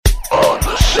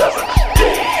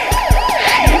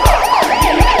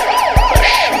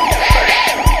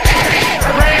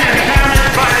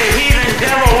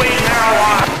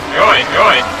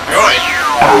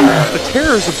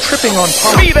terrors of tripping on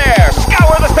pumps. Be there!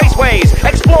 Scour the spaceways!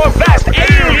 Explore vast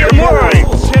alien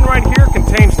worlds! Tin right here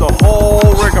contains the whole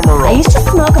rigmarole. I used to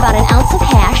smoke about an ounce of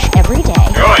hash every day.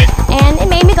 Good. And it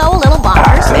made me go a little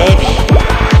bonkers. Maybe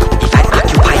if I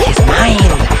occupy his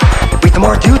mind with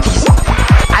more duties,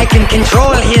 I can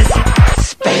control his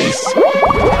space.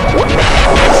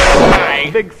 Hi.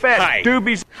 Big fat Hi.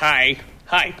 doobies. Hi.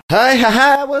 Hi.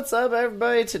 Hi, what's up,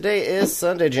 everybody? Today is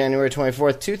Sunday, January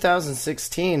 24th,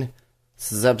 2016.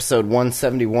 This is episode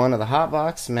 171 of the Hot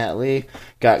Box. Matt Lee.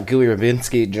 Got Gooey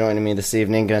Rabinski joining me this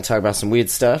evening. Gonna talk about some weed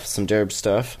stuff, some derb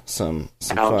stuff, some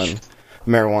fun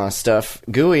marijuana stuff.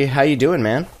 Gooey, how you doing,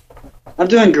 man? I'm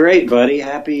doing great, buddy.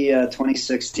 Happy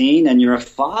 2016, and you're a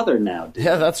father now, dude.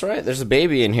 Yeah, that's right. There's a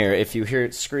baby in here. If you hear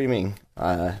it screaming,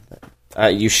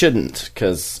 you shouldn't,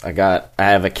 because I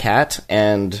have a cat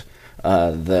and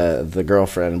the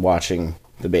girlfriend watching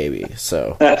the baby.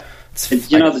 So I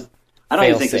don't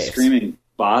even think the screaming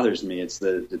bothers me. It's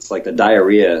like the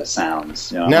diarrhea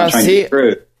sounds. I'm not trying to get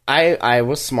through. I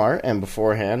was smart, and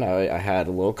beforehand I had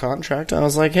a little contract. I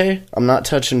was like, hey, I'm not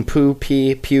touching poo,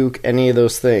 pee, puke, any of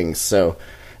those things. So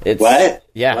it's what?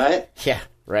 Yeah, what? Yeah,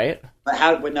 right. But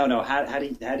how? No. How do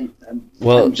you?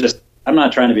 Well, I'm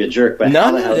not trying to be a jerk, but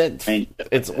how the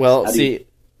hell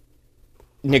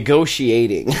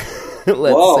negotiating.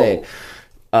 Let's say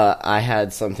I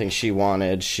had something she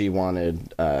wanted. She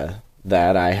wanted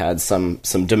that. I had some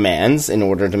demands in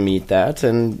order to meet that,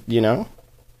 and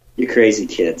you crazy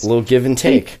kids. A little give and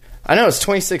take. I know, it's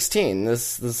 2016.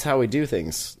 This is how we do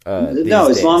things. No,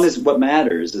 as long as what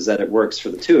matters is that it works for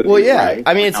the two of you. Well, yeah. Right?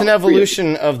 I mean, it's an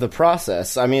evolution of the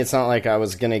process. I mean, it's not like I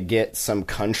was going to get some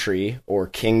country or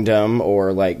kingdom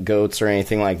or like goats or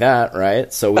anything like that,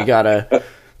 right? So we got to...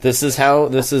 This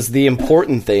is the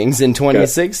important things in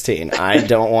 2016. I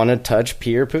don't want to touch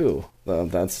pee or poo. Well,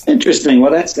 that's interesting.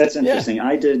 Well, that's interesting. Yeah.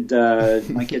 I did.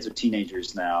 My kids are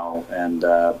teenagers now, and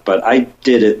but I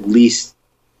did at least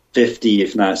 50,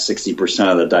 if not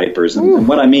 60% of the diapers. And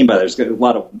what I mean by that is, a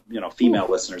lot of female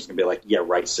listeners gonna be like, "Yeah,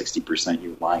 right, 60%.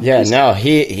 You lying." Yeah, no,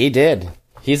 he did.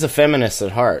 He's a feminist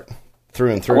at heart,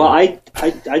 through and through. Well,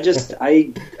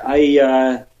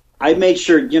 I make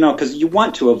sure, because you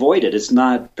want to avoid it. It's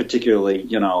not particularly,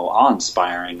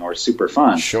 awe-inspiring or super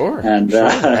fun. Sure. And sure.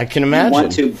 I can imagine. You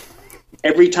want to.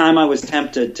 Every time I was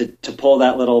tempted to pull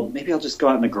that little, maybe I'll just go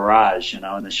out in the garage, and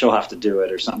then she'll have to do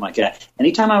it or something like that.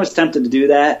 Anytime I was tempted to do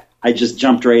that, I just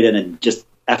jumped right in and just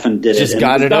effing did it. Just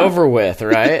got it over with,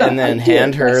 right? And then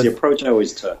hand her... That's the approach I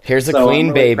always took. Here's a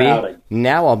clean baby.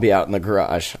 Now I'll be out in the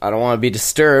garage. I don't want to be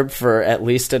disturbed for at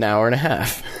least an hour and a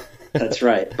half. That's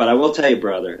right. But I will tell you,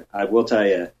 brother,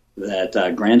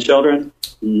 that grandchildren,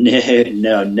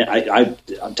 no, I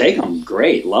take them,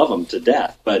 great, love them to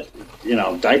death. But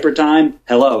diaper time.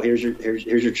 Hello, here's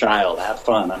your child. Have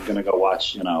fun. I'm gonna go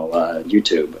watch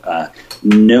YouTube.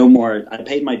 No more. I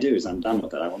paid my dues. I'm done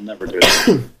with it. I will never do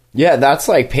it. Yeah, that's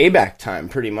like payback time,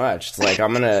 pretty much. It's like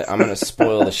I'm gonna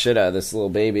spoil the shit out of this little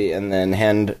baby, and then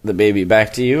hand the baby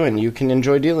back to you, and you can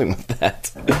enjoy dealing with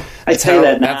that. I say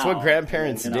that now. That's what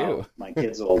grandparents do. My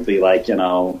kids will be like,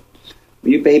 will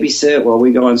you babysit while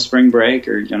we go on spring break,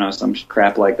 or some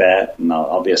crap like that, and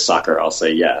I'll be a sucker. I'll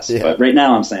say yes. Yeah. But right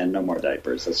now, I'm saying no more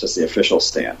diapers. That's just the official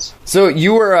stance. So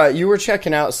you were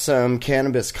checking out some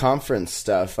cannabis conference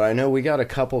stuff. I know we got a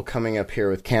couple coming up here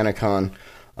with CannaCon.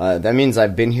 That means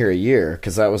I've been here a year,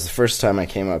 because that was the first time I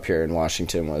came up here in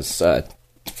Washington was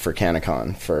for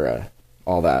CannaCon, for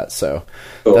all that. So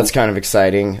that's kind of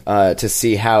exciting to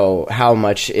see how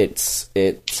much it's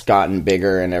gotten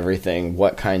bigger and everything,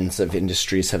 what kinds of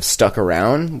industries have stuck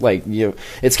around. Like,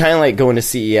 it's kind of like going to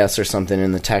CES or something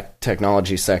in the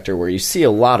technology sector, where you see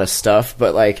a lot of stuff,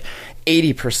 but like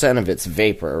 80% of it's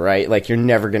vapor, right? Like, you're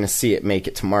never going to see it make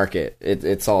it to market.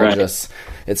 It's all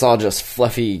just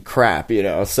fluffy crap,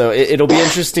 So it'll be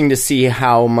interesting to see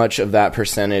how much of that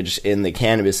percentage in the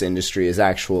cannabis industry is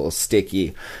actual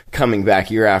sticky, coming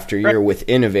back year after year with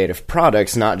innovative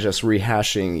products, not just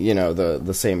rehashing,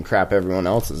 the same crap everyone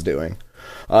else is doing.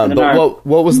 But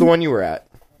what was the one you were at?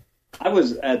 I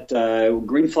was at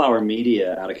Green Flower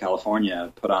Media out of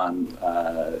California, put on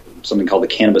something called the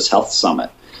Cannabis Health Summit.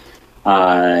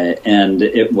 And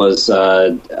it was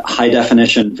high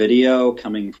definition video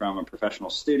coming from a professional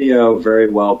studio, very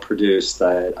well produced.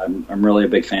 I'm really a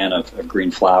big fan of Green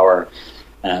Flower,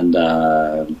 and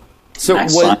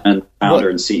Max Simon, founder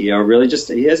and CEO, really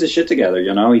he has his shit together.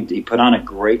 He put on a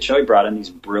great show. He brought in these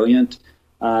brilliant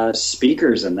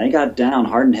speakers, and they got down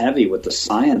hard and heavy with the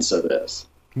science of this.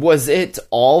 Was it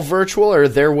all virtual, or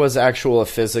there was a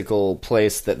physical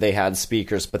place that they had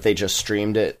speakers, but they just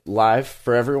streamed it live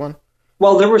for everyone?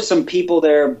 Well, there were some people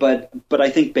there, but I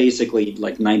think basically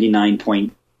like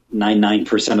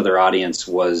 99.99% of their audience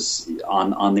was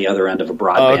on the other end of a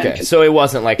broadband. Oh, okay, so it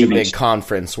wasn't like a big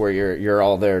conference where you're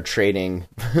all there trading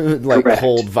like Correct.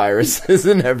 cold viruses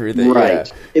and everything. Right.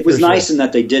 Yeah, it was nice sure. in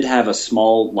that they did have a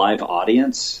small live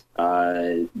audience,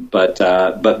 but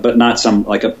not some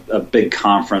like a big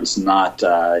conference, not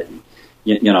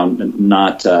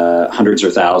not hundreds or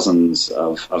thousands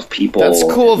of people. That's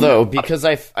cool though, because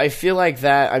I feel like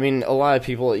that. I mean, a lot of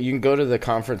people, you can go to the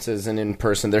conferences and in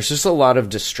person, there's just a lot of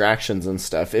distractions and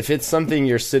stuff. If it's something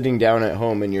you're sitting down at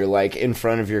home and you're like in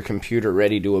front of your computer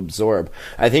ready to absorb,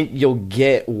 I think you'll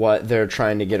get what they're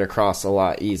trying to get across a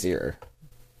lot easier.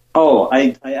 Oh,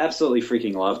 I absolutely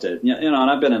freaking loved it. And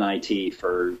I've been in IT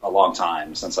for a long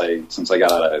time since I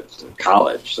got out of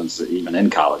college. Since even in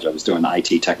college, I was doing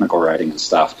IT technical writing and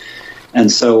stuff. And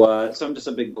so I'm just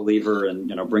a big believer in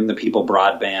bring the people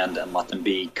broadband and let them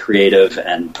be creative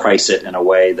and price it in a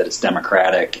way that it's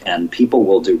democratic, and people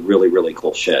will do really, really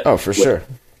cool shit. Oh, for sure.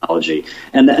 Technology.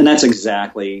 And that's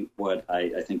exactly what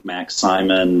I think Max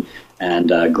Simon and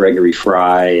Gregory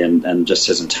Fry and just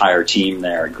his entire team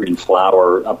there at Green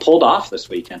Flower pulled off this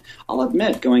weekend. I'll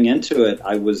admit, going into it,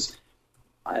 I was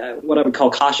what I would call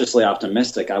cautiously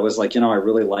optimistic. I was like, I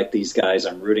really like these guys.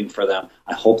 I'm rooting for them.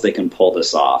 I hope they can pull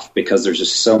this off, because there's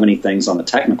just so many things on the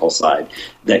technical side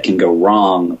that can go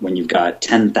wrong when you've got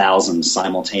 10,000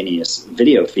 simultaneous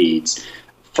video feeds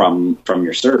from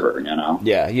your server,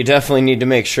 Yeah, you definitely need to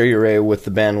make sure you're with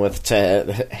the bandwidth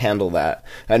to handle that.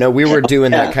 I know we were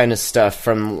doing that kind of stuff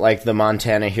from like the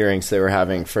Montana hearings they were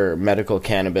having for medical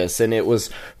cannabis, and it was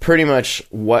pretty much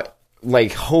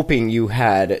hoping you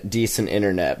had decent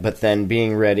internet, but then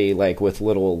being ready like with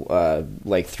little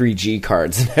 3G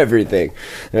cards and everything.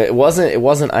 It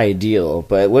wasn't ideal,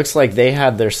 but it looks like they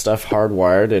had their stuff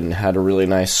hardwired and had a really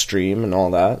nice stream and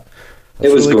all that.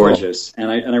 That's it was really gorgeous,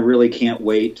 cool. and I really can't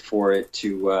wait for it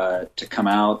to come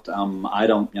out. I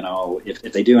don't, if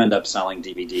they do end up selling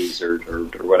DVDs or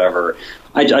whatever,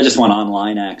 I just want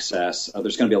online access.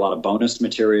 There's going to be a lot of bonus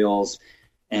materials,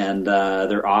 and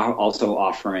they're also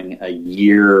offering a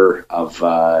year of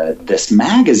this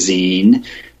magazine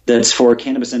that's for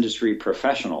cannabis industry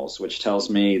professionals, which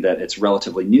tells me that it's a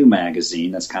relatively new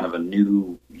magazine. That's kind of a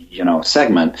new,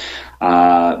 segment.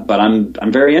 But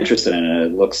I'm very interested in it.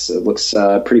 It looks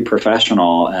pretty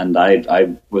professional, and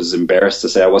I was embarrassed to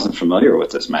say I wasn't familiar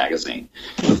with this magazine.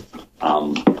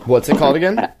 What's it called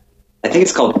again? I think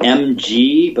it's called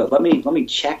MG, but let me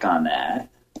check on that.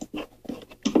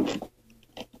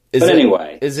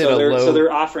 Anyway, so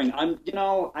they're offering.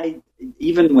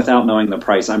 Even without knowing the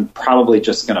price, I'm probably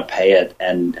just going to pay it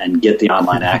and get the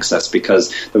online access,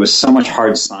 because there was so much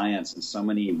hard science and so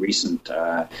many recent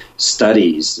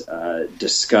studies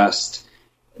discussed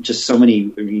just so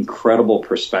many incredible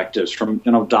perspectives from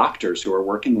doctors who are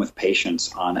working with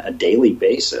patients on a daily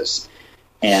basis.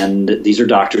 And these are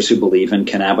doctors who believe in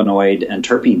cannabinoid and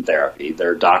terpene therapy.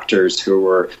 They're doctors who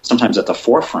were sometimes at the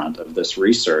forefront of this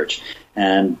research.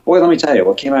 And boy, let me tell you,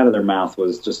 what came out of their mouth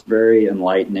was just very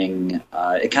enlightening.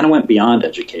 It kind of went beyond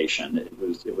education.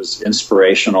 It was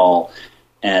inspirational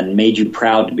and made you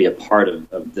proud to be a part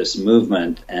of this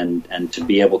movement and to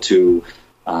be able to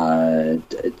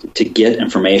get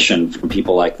information from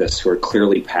people like this who are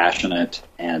clearly passionate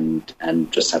and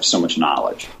just have so much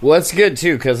knowledge. Well, that's good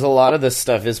too, because a lot of this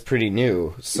stuff is pretty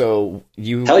new. So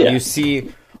you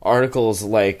see articles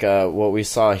like what we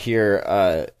saw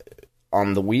here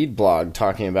on the Weed blog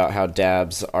talking about how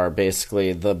dabs are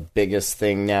basically the biggest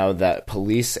thing now that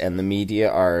police and the media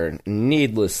are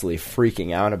needlessly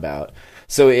freaking out about.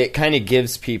 So it kind of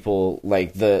gives people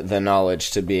like the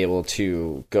knowledge to be able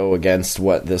to go against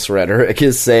what this rhetoric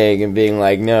is saying and being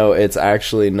like, no, it's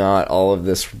actually not all of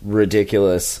this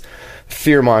ridiculous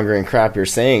fear-mongering crap you're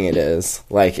saying it is.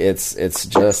 Like it's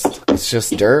just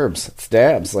derbs, it's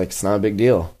dabs. Like it's not a big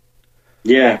deal.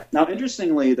 Yeah. Now,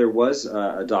 interestingly, there was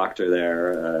a doctor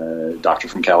there, a doctor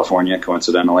from California,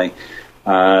 coincidentally,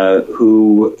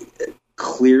 who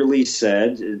clearly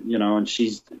said, and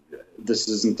this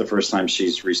isn't the first time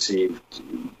she's received,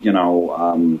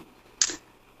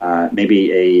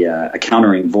 maybe a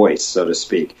countering voice, so to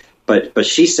speak. But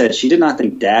she said she did not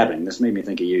think dabbing. This made me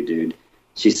think of you, dude.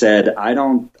 She said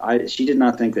she did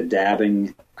not think that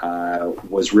dabbing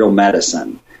was real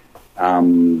medicine.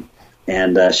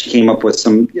 And she came up with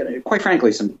some, quite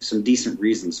frankly, some decent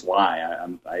reasons why.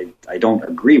 I don't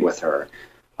agree with her,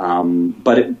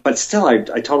 but still, I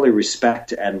totally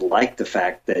respect and like the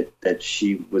fact that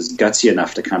she was gutsy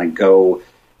enough to kind of go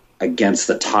against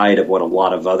the tide of what a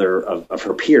lot of other of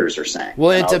her peers are saying.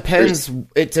 Well, it depends.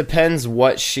 It depends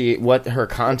what her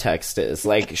context is.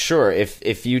 Like, sure,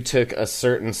 if you took a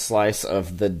certain slice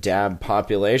of the dab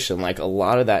population, like a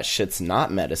lot of that shit's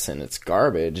not medicine. It's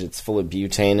garbage. It's full of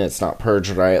butane. It's not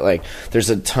purged right. Like, there's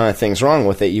a ton of things wrong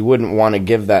with it. You wouldn't want to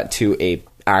give that to a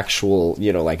actual,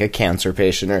 like a cancer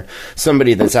patient or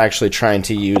somebody that's actually trying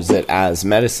to use it as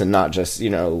medicine, not just,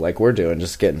 like we're doing,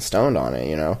 just getting stoned on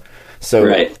it, So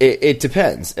right. it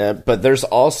depends. But there's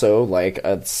also like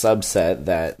a subset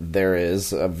that there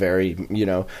is a very,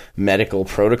 medical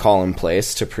protocol in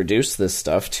place to produce this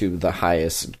stuff to the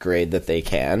highest grade that they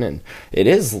can. And it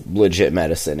is legit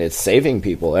medicine. It's saving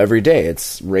people every day.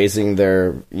 It's raising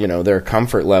their, their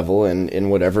comfort level in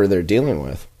whatever they're dealing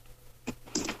with.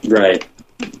 Right.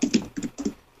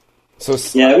 So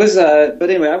yeah, it was. But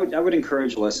anyway, I would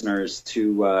encourage listeners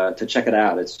to check it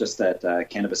out. It's just at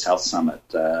Cannabis Health Summit.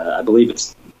 I believe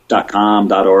it's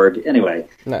 .com, .org. Anyway,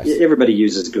 nice. Everybody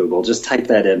uses Google. Just type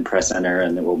that in, press enter,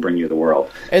 and it will bring you the world.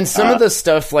 And some of the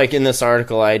stuff, like in this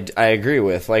article, I agree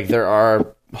with. Like, there are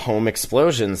home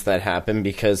explosions that happen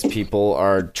because people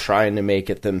are trying to make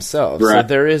it themselves. Right. So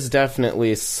there is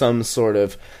definitely some sort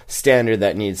of standard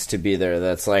that needs to be there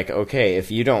that's like, okay, if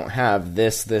you don't have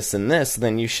this, this, and this,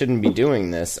 then you shouldn't be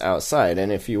doing this outside. And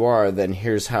if you are, then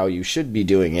here's how you should be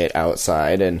doing it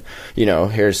outside. And,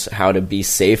 here's how to be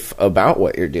safe about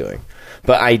what you're doing.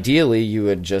 But ideally, you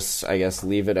would just, I guess,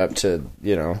 leave it up to,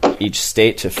 each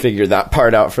state to figure that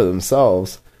part out for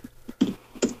themselves.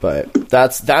 But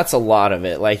that's a lot of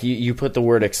it. Like, you put the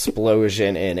word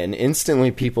explosion in, and instantly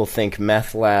people think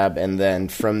meth lab, and then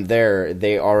from there,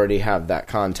 they already have that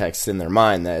context in their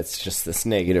mind that it's just this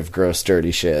negative, gross,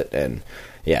 dirty shit, and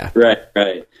yeah. Right.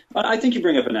 I think you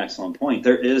bring up an excellent point.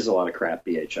 There is a lot of crap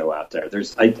BHO out there.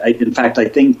 In fact, I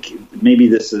think maybe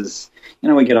this is,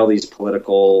 we get all these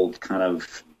political kind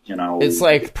of, It's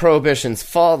like Prohibition's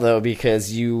fault, though,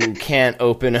 because you can't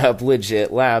open up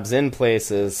legit labs in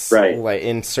places, right, like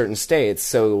in certain states.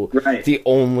 So right. The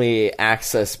only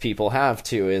access people have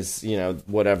to is,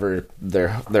 whatever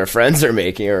their friends are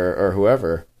making or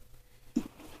whoever.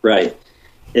 Right.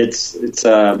 It's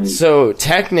So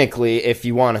technically, if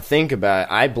you want to think about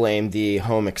it, I blame the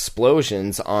home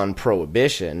explosions on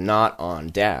Prohibition, not on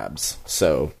dabs.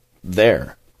 So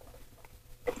there.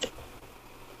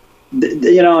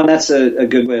 And that's a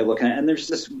good way of looking at it. And there's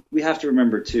this, we have to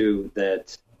remember too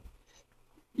that,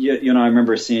 I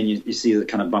remember seeing you see the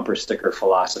kind of bumper sticker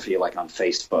philosophy like on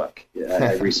Facebook.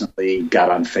 I recently got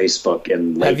on Facebook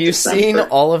in late Have you December. seen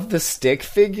all of the stick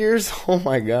figures? Oh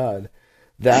my God.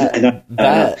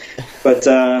 That. But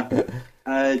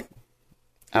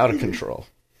out of control.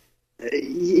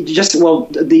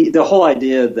 The whole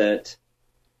idea that,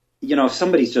 if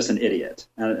somebody's just an idiot,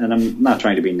 and I'm not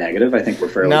trying to be negative, I think we're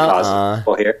fairly positive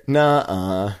people here. That's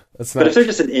not. But if they're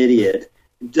just an idiot,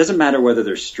 it doesn't matter whether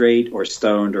they're straight or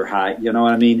stoned or high. You know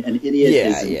what I mean? An idiot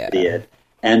is an idiot.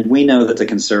 And we know that the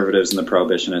conservatives and the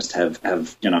prohibitionists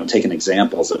have taken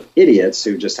examples of idiots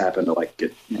who just happen to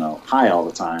get high all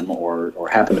the time or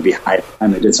happen to be high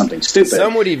and they did something stupid.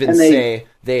 Some would even say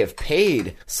they have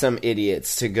paid some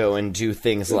idiots to go and do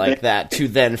things like that to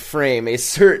then frame a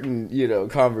certain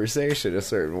conversation a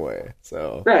certain way.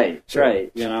 So right.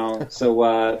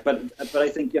 So but I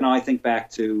think I think back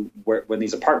to when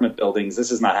these apartment buildings. This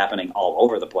is not happening all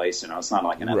over the place. It's not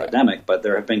like an epidemic, but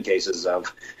there have been cases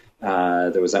of.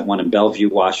 There was that one in Bellevue,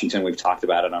 Washington. We've talked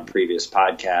about it on previous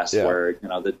podcasts where,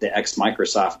 the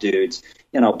ex-Microsoft dudes,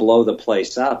 blow the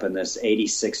place up. And this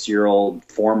 86-year-old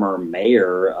former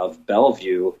mayor of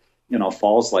Bellevue,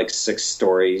 falls like 6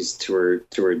 stories to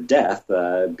her death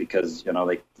because,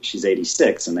 she's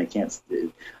 86 and they can't.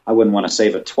 I wouldn't want to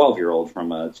save a 12-year-old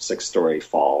from a 6-story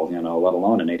fall, let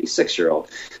alone an 86-year-old.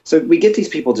 So we get these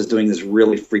people just doing this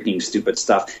really freaking stupid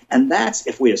stuff. And that's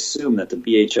if we assume that the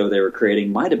BHO they were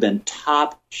creating might have been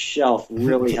top shelf,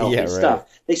 really healthy stuff.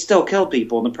 They still kill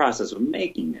people in the process of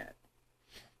making it.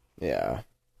 Yeah.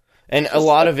 And a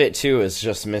lot of it, too, is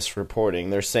just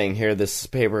misreporting. They're saying here, this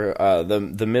paper,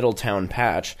 the Middletown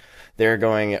Patch, they're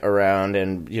going around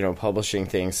and, publishing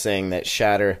things saying that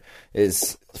shatter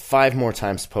is 5 more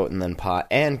times potent than pot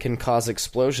and can cause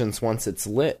explosions once it's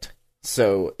lit.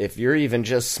 So if you're even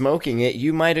just smoking it,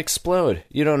 you might explode.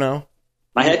 You don't know.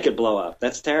 My head could blow up.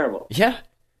 That's terrible. Yeah.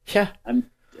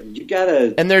 You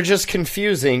gotta... And they're just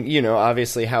confusing,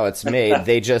 obviously how it's made.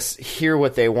 They just hear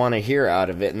what they want to hear out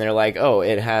of it, and they're like, oh,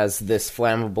 it has this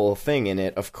flammable thing in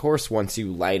it. Of course, once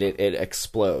you light it, it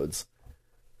explodes.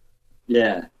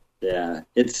 Yeah. Yeah,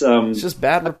 It's just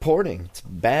bad reporting. It's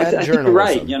bad I think journalism. you're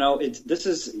right. You know,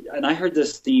 and I heard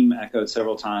this theme echoed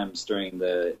several times during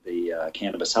the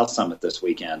Cannabis Health Summit this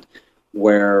weekend,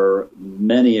 where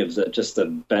many of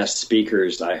the best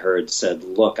speakers I heard said,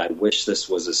 "Look, I wish this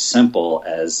was as simple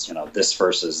as, you know, this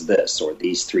versus this, or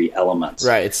these three elements."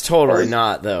 Right. It's totally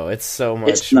not, though. It's so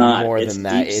much more than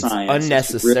that. It's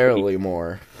unnecessarily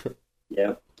more.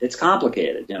 Yeah, it's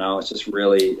complicated. You know, it's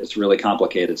really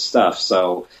complicated stuff.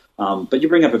 So. But you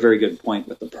bring up a very good point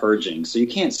with the purging. So you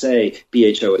can't say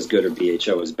BHO is good or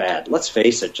BHO is bad. Let's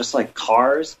face it, just like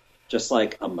cars, just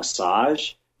like a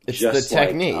massage, it's just the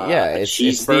technique. Like,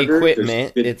 it's the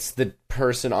equipment. It's the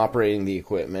person operating the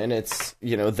equipment. It's,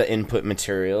 you know, the input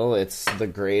material. It's the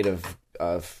grade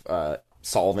of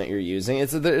solvent you're using.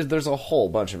 There's a whole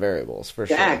bunch of variables for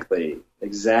sure.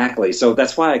 Exactly. So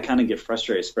that's why I kind of get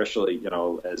frustrated, especially, you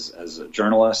know, as a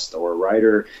journalist or a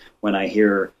writer, when I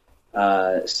hear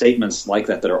statements like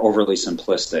that are overly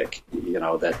simplistic, you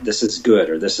know, that this is good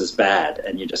or this is bad,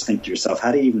 and you just think to yourself,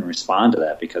 how do you even respond to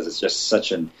that? Because it's just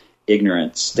such an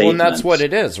ignorant statement. Well, and that's what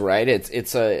it is, right?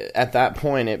 It's at that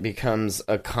point it becomes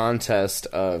a contest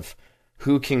of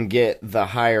who can get the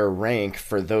higher rank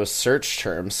for those search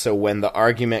terms. So when the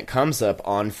argument comes up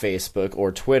on Facebook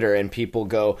or Twitter and people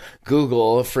go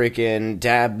Google freaking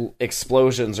dab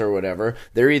explosions or whatever,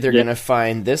 they're either going to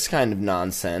find this kind of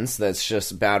nonsense that's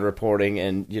just bad reporting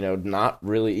and, you know, not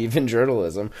really even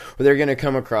journalism, or they're going to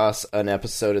come across an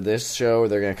episode of this show, or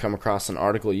they're going to come across an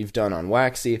article you've done on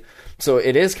Waxy. So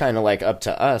it is kind of like up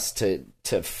to us to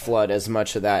flood as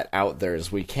much of that out there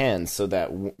as we can, so that,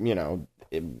 you know,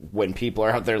 when people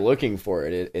are out there looking for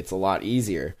it, it's a lot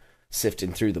easier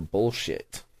sifting through the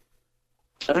bullshit.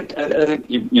 I think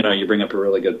you bring up a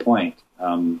really good point.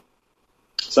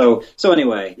 So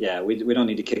anyway, yeah, we don't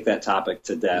need to kick that topic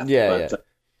to death. But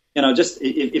you know, just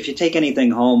if you take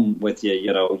anything home with you,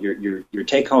 you know, your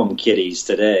take home kiddies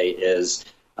today is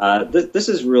this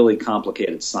is really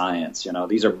complicated science. You know,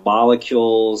 these are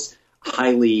molecules.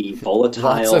 Highly volatile,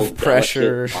 lots of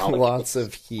pressure, lots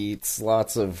of heats,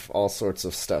 lots of all sorts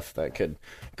of stuff that could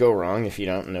go wrong if you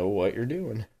don't know what you're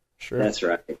doing. Sure, that's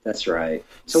right.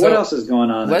 So what else is going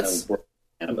on in the world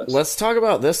of cannabis? Let's talk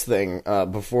about this thing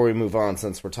before we move on,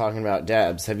 since we're talking about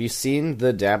dabs. Have you seen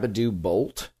the Dabadoo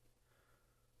Bolt?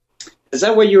 Is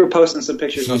that where you were posting some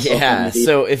pictures on social media? Yeah,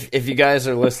 so if you guys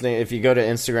are listening, if you go to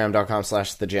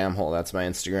Instagram.com/thejamhole, that's my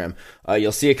Instagram,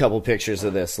 you'll see a couple pictures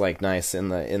of this, like, nice in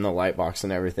the light box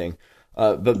and everything.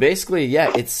 But basically,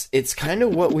 yeah, it's kind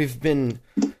of what we've been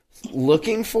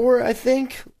looking for, I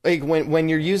think. Like, when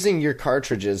you're using your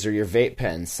cartridges or your vape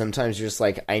pens, sometimes you're just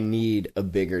like, I need a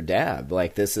bigger dab.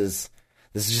 Like, this is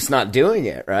just not doing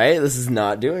it, right? This is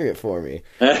not doing it for me.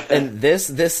 And this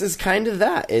is kind of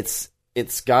that.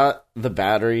 It's got the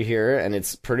battery here, and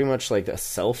it's pretty much like a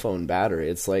cell phone battery.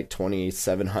 It's like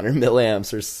 2,700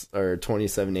 milliamps or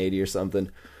 2,780 or something.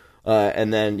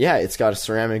 And then, yeah, it's got a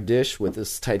ceramic dish with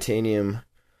this titanium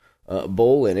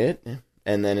bowl in it.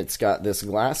 And then it's got this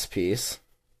glass piece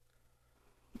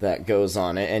that goes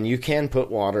on it. And you can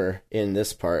put water in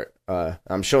this part.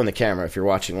 I'm showing the camera if you're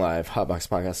watching live,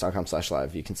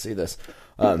 hotboxpodcast.com/live. You can see this.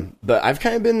 But I've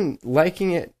kind of been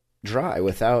liking it dry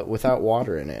without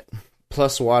water in it.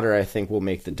 Plus water, I think, will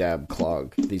make the dab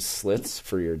clog these slits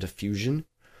for your diffusion.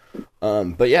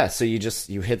 But yeah, so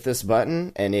you hit this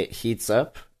button and it heats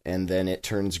up, and then it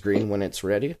turns green when it's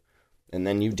ready, and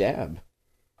then you dab.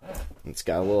 It's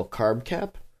got a little carb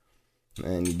cap,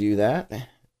 and you do that,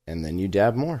 and then you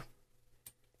dab more.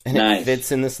 And It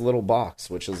fits in this little box,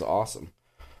 which is awesome.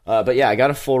 But yeah, I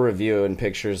got a full review and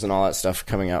pictures and all that stuff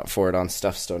coming out for it on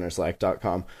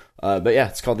stuffstonerslike.com. But yeah,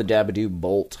 it's called the Dabadoo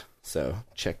Bolt. So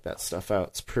check that stuff out.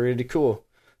 It's pretty cool.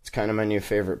 It's kind of my new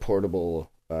favorite portable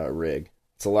rig.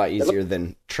 It's a lot easier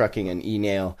than trucking an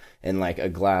e-nail and like a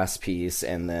glass piece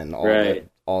and then all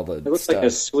the it looks stuff.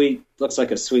 Looks like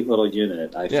a sweet little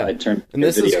unit. I turned and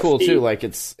this is cool too. Like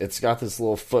it's got this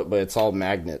little foot, but it's all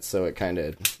magnets, so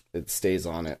it stays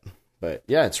on it. But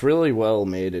yeah, it's really well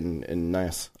made and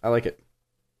nice. I like it.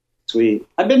 Sweet.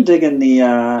 I've been digging the.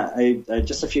 I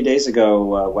just a few days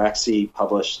ago, Waxy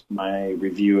published my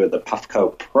review of the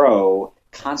Puffco Pro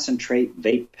Concentrate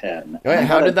Vape Pen. Oh, yeah,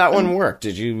 how did that one work?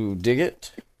 Did you dig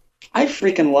it? I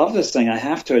freaking love this thing. I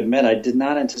have to admit, I did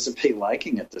not anticipate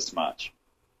liking it this much.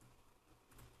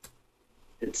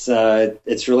 It's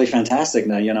really fantastic.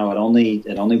 Now, you know, it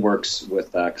only works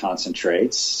with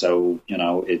concentrates, so you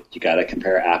know you got to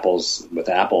compare apples with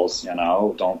apples. You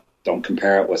know, don't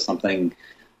compare it with something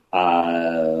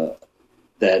that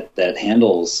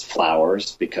handles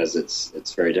flowers, because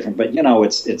it's very different. But you know,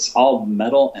 it's all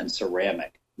metal and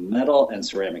ceramic metal and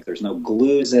ceramic. There's no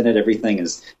glues in it. Everything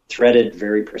is threaded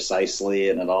very precisely,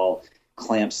 and it all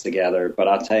clamps together. But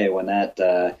I'll tell you, when that,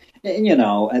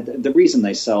 the reason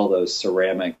they sell those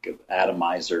ceramic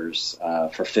atomizers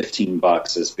for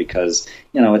 $15 is because,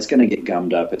 it's going to get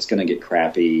gummed up, it's going to get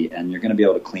crappy, and you're going to be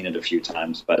able to clean it a few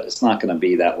times, but it's not going to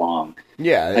be that long.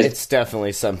 Yeah, it's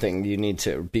definitely something you need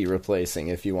to be replacing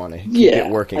if you want to keep it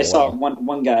working I saw well.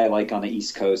 one guy like on the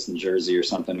East Coast in Jersey or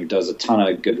something who does a ton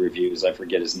of good reviews. I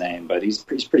forget his name, but he's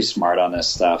pretty smart on this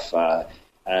stuff.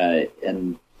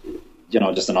 And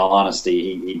just in all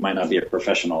honesty, he might not be a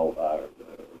professional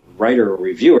writer or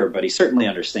reviewer, but he certainly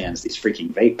understands these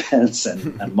freaking vape pens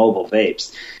and mobile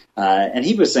vapes. And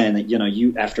he was saying that,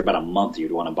 you after about a month,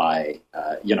 you'd want to buy,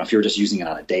 if you were just using it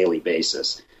on a daily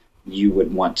basis, you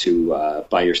would want to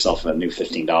buy yourself a new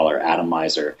 $15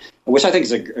 atomizer, which I think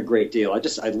is a great deal.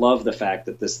 I love the fact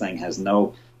that this thing has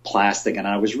no plastic. And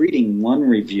I was reading one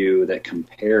review that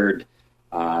compared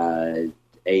a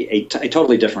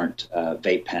totally different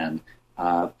vape pen,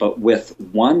 but with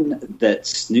one that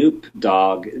Snoop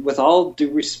Dogg, with all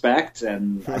due respect,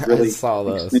 and I really saw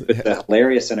those. Snoop is a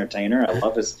hilarious entertainer. I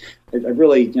love his. I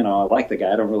really, I like the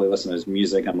guy. I don't really listen to his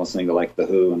music. I'm listening to like the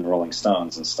Who and the Rolling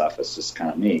Stones and stuff. It's just kind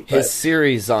of me. His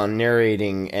series on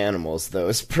narrating animals, though,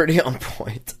 is pretty on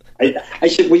point. I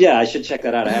should check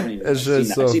that out. I haven't even It's seen just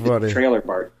that. so I've seen funny. the Trailer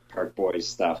Park Boys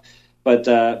stuff. But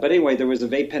anyway, there was a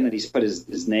vape pen that he's put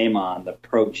his name on, the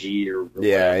Pro G or whatever.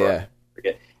 Yeah. I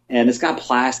forget. And it's got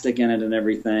plastic in it and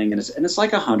everything, and it's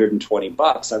like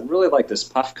 $120. I really like this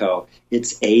Puffco.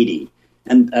 It's $80,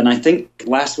 and I think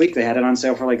last week they had it on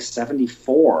sale for like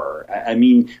 $74. I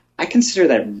mean, I consider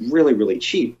that really, really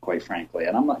cheap, quite frankly.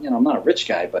 And I'm not a rich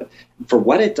guy, but for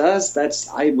what it does,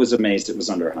 I was amazed it was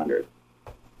under $100.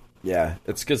 Yeah,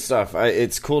 it's good stuff.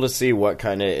 It's cool to see what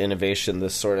kind of innovation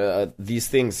this sort of these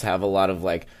things have a lot of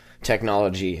like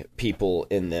technology people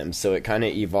in them, so it kind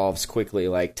of evolves quickly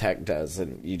like tech does,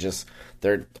 and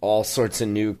there are all sorts of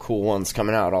new cool ones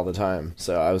coming out all the time.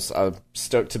 So I was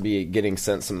stoked to be getting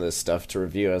sent some of this stuff to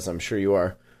review, as I'm sure you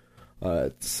are.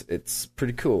 It's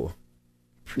pretty cool.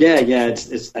 I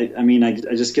just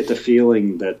get the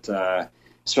feeling that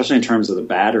especially in terms of the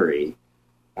battery,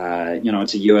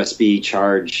 it's a USB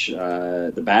charge,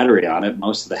 the battery on it.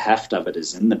 Most of the heft of it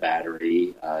is in the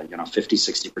battery,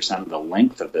 50-60% of the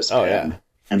length of this pen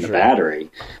and the battery.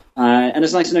 And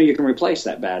it's nice to know you can replace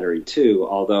that battery too,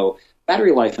 although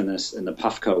battery life in the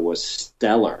Puffco was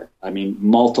stellar. I mean,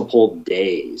 multiple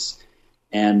days.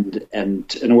 And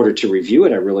in order to review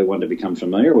it, I really wanted to become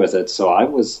familiar with it. So I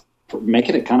was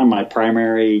making it kind of my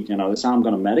primary, this is how I'm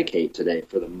going to medicate today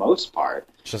for the most part.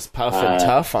 Just puff and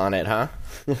tough on it, huh?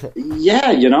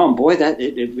 Yeah, boy, that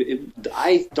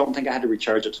I don't think I had to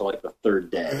recharge it till like the third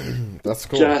day. That's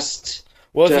cool.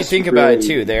 If you think about it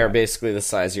too, they are basically the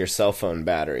size of your cell phone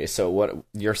battery. So what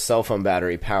your cell phone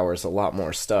battery powers a lot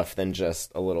more stuff than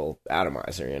just a little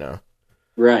atomizer,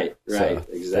 Right, So,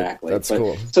 exactly. That's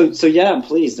cool. So yeah, I'm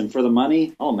pleased, and for the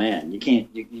money, oh man, you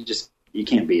can't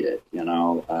beat it.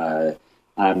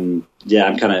 I'm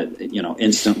kind of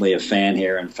instantly a fan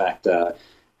here. In fact,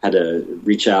 had to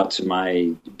reach out to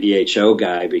my BHO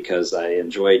guy because I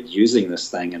enjoyed using this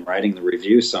thing and writing the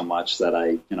review so much that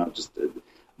I just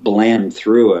bland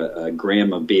through a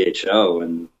gram of BHO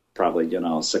in probably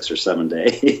 6 or 7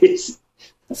 days.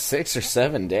 6 or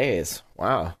 7 days.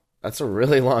 Wow, that's a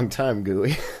really long time,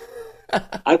 Gooey.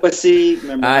 I see.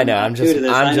 Remember, I know. I'm just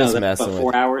messing about with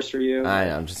 4 hours for you. I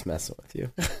know. I'm just messing with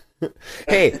you.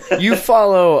 Hey, you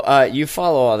follow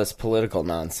all this political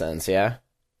nonsense, yeah?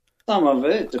 Some of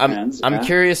it depends. I'm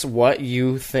curious what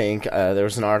you think. There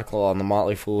was an article on the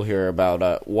Motley Fool here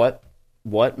about what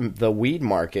the weed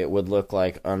market would look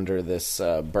like under this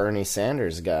Bernie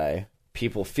Sanders guy.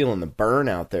 People feeling the burn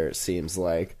out there, it seems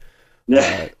like.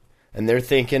 And they're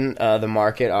thinking the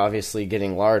market obviously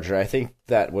getting larger. I think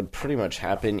that would pretty much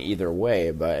happen either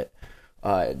way, but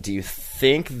do you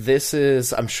think this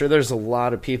is... I'm sure there's a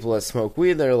lot of people that smoke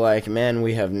weed. They're like, man,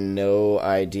 we have no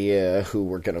idea who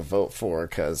we're going to vote for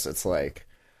because it's like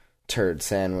turd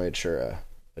sandwich or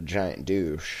a giant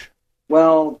douche.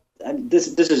 Well, this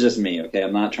is just me, okay?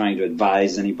 I'm not trying to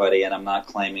advise anybody, and I'm not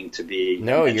claiming to be...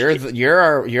 No, you're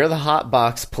the hot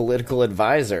box political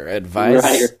advisor.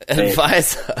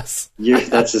 Advise us.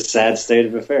 That's a sad state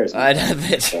of affairs. I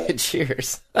know.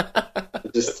 Cheers.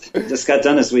 just got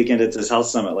done this weekend at this health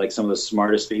summit, like some of the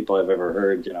smartest people I've ever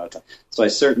heard. So I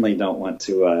certainly don't want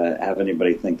to have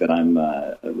anybody think that I'm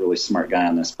a really smart guy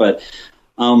on this. But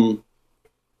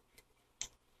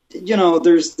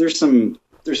there's some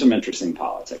interesting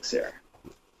politics here,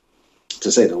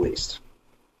 to say the least.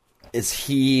 Is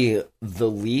he the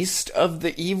least of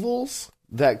the evils?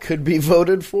 that could be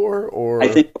voted for? Or I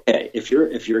think if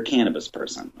you're a cannabis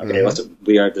person, okay,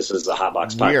 this is a Hot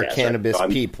Box podcast. We are cannabis right?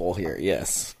 people here,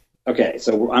 yes. Okay,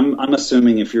 so I'm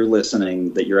assuming if you're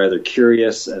listening that you're either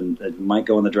curious and it might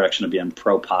go in the direction of being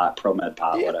pro pot, pro med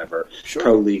pot, whatever,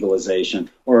 pro legalization,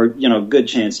 or good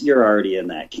chance you're already in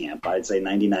that camp. I'd say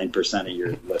 99% of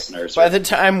your listeners. By the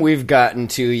time we've gotten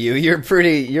to you, you're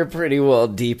pretty well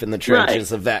deep in the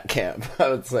trenches of that camp, I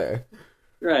would say.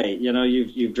 Right,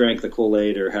 you've drank the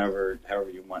Kool-Aid or however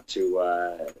you want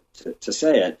to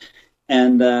say it,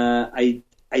 and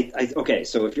okay,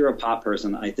 so if you're a pot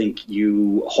person, I think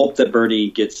you hope that Bernie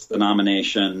gets the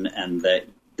nomination and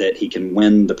that he can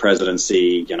win the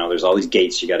presidency. There's all these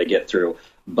gates you got to get through.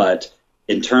 But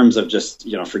in terms of just,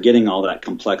 forgetting all that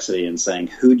complexity and saying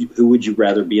who would you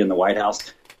rather be in the White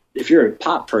House? If you're a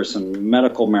pot person,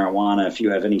 medical marijuana, if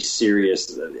you have any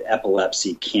serious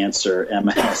epilepsy, cancer,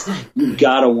 MS, you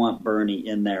got to want Bernie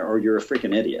in there or you're a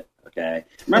freaking idiot. Okay.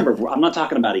 Remember, I'm not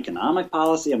talking about economic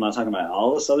policy. I'm not talking about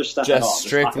all this other stuff at all. Just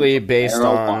strictly based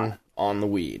on the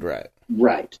weed, right?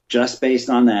 Right. Just based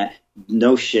on that.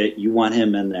 No shit. You want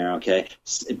him in there, okay?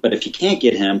 But if you can't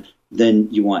get him, then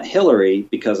you want Hillary,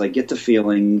 because I get the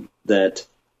feeling that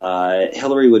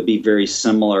Hillary would be very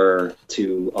similar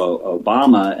to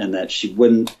Obama, and that she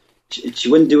wouldn't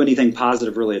do anything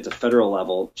positive really at the federal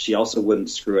level. She also wouldn't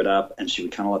screw it up, and she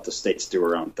would kind of let the states do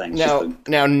her own thing.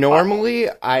 Now, normally,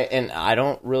 I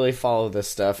don't really follow this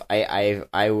stuff.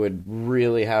 I would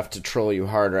really have to troll you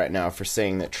hard right now for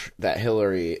saying that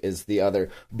Hillary is the other.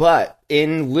 But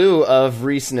in lieu of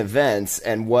recent events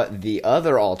and what the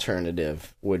other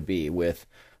alternative would be with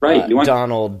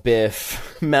Donald,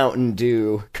 Biff, Mountain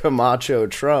Dew, Camacho,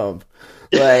 Trump,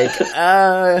 like,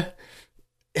 I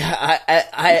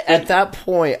at that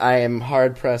point, I am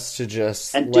hard pressed to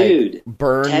just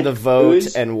burn Ted the vote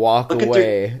Cruz, and walk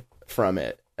away from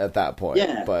it at that point.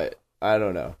 Yeah. But I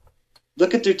don't know.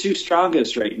 Look at their two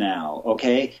strongest right now,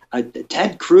 okay?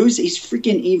 Ted Cruz, he's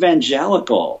freaking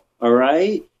evangelical, all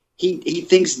right? He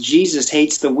thinks Jesus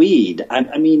hates the weed.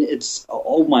 I mean, it's,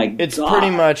 oh my God. It's pretty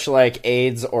much like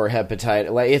AIDS or hepatitis.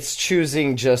 Like, it's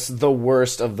choosing just the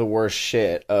worst of the worst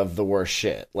shit of the worst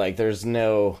shit. Like, there's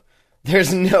no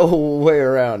way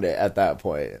around it at that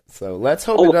point. So let's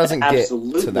hope it doesn't get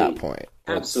to that point.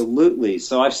 Absolutely.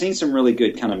 So I've seen some really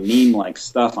good kind of meme-like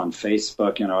stuff on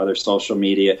Facebook, other social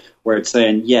media, where it's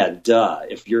saying, yeah, duh,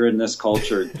 if you're in this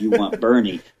culture, you want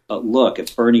Bernie. But look,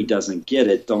 if Bernie doesn't get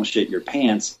it, don't shit your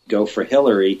pants, go for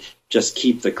Hillary. Just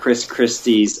keep the Chris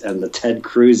Christies and the Ted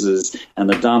Cruzes and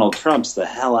the Donald Trumps the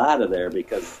hell out of there,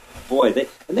 because, boy,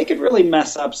 they could really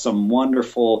mess up some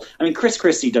wonderful... I mean, Chris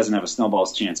Christie doesn't have a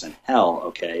snowball's chance in hell,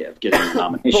 okay, of getting the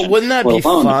nomination. But wouldn't that be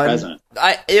fun?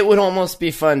 The it would almost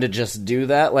be fun to just do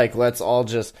that. Like, let's all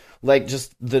just... Like,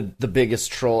 just the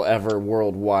biggest troll ever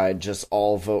worldwide, just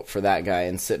all vote for that guy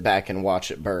and sit back and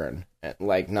watch it burn.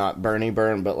 Like, not Bernie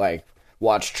burn, but, like,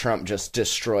 watch Trump just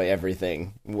destroy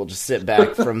everything. We'll just sit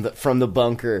back from the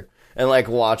bunker and, like,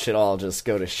 watch it all just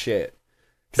go to shit.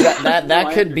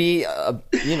 That could be,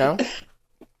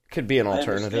 could be an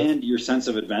alternative. I understand your sense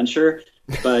of adventure,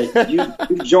 but you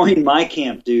joined my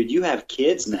camp, dude. You have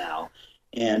kids now,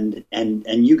 and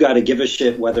you got to give a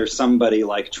shit whether somebody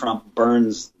like Trump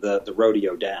burns the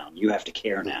rodeo down. You have to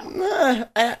care now.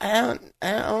 I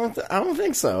don't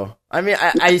think so. I mean,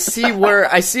 I see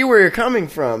where you're coming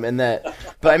from in that,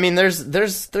 but I mean,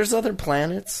 there's other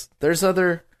planets, there's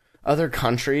other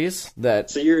countries that.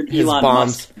 So you're Elon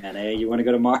Musk, man, eh? You want to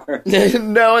go to Mars?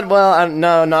 No, well,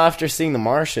 no, not after seeing The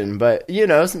Martian, but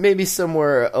maybe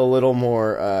somewhere a little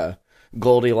more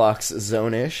Goldilocks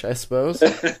zone-ish, I suppose.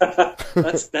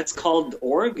 That's called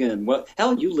Oregon. Well,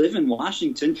 hell, you live in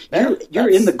Washington. You're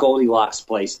in the Goldilocks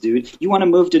place, dude. You want to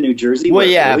move to New Jersey? Well,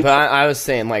 yeah, but I was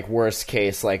saying, like, worst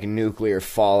case, like, nuclear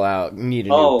fallout, need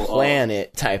a new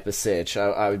planet type of sitch.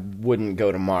 I wouldn't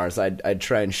go to Mars. I'd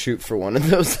try and shoot for one of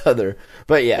those other.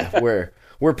 But yeah,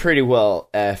 we're pretty well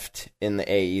effed in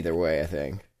the A either way, I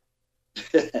think.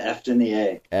 Effed in the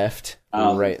A. Effed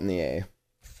right in the A.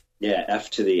 Yeah, F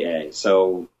to the A.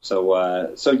 So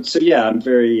yeah, I'm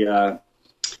very.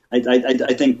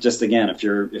 I think just again, if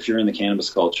you're in the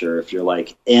cannabis culture, if you're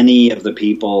like any of the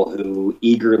people who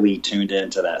eagerly tuned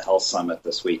into that health summit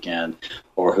this weekend,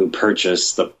 or who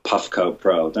purchased the Puffco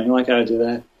Pro, don't you like how I do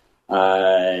that?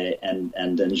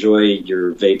 And enjoy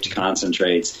your vaped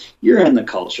concentrates. You're in the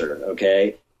culture,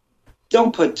 okay?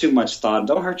 Don't put too much thought.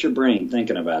 Don't hurt your brain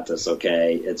thinking about this,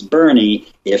 okay? It's Bernie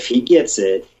if he gets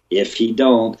it. If he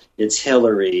don't, it's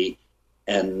Hillary,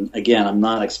 And again, I'm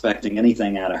not expecting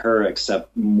anything out of her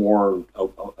except more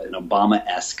an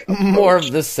Obama-esque approach. More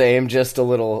of the same, just a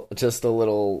little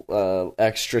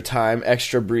extra time,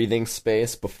 extra breathing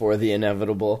space before the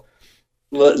inevitable.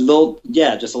 Just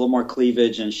a little more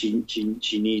cleavage, and she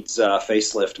needs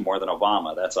facelift more than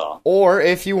Obama. That's all. Or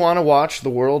if you want to watch the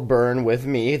world burn with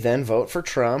me, then vote for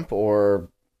Trump, or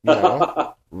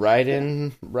write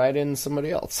in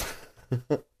somebody else.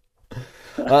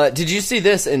 Did you see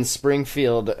this in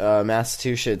Springfield,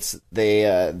 Massachusetts? They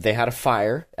had a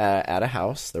fire at a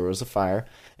house. There was a fire,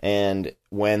 and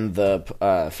when the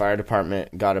fire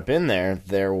department got up in there,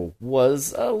 there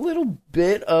was a little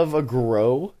bit of a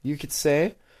grow, you could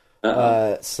say.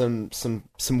 Some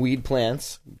weed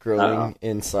plants growing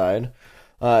inside.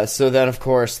 So then, of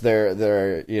course,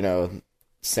 they're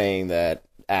saying that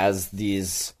as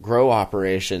these grow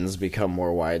operations become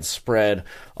more widespread,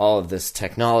 all of this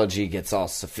technology gets all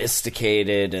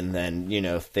sophisticated, and then,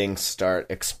 things start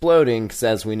exploding, because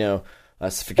as we know,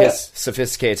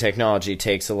 sophisticated technology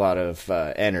takes a lot of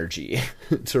energy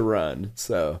to run.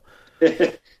 So,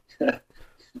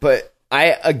 but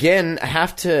I can't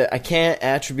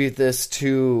attribute this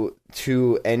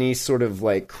to any sort of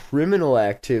like criminal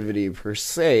activity per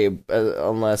se,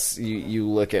 unless you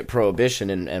look at prohibition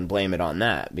and blame it on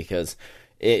that, because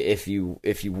if you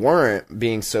weren't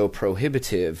being so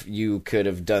prohibitive, you could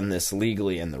have done this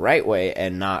legally in the right way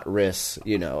and not risk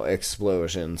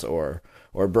explosions or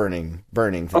burning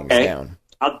things down.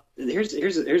 Here's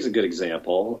a good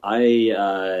example.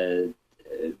 I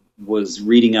was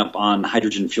reading up on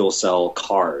hydrogen fuel cell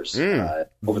cars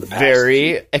over the past.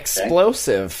 Very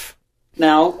explosive.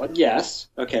 Now, yes,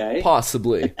 okay.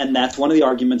 Possibly. And that's one of the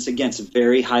arguments against. It's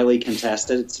very highly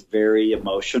contested. It's very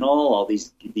emotional. All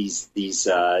these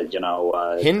Hindenburg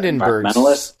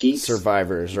environmentalist geeks,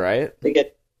 survivors, right? They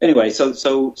get anyway. So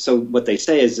what they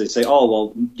say is oh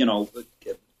well,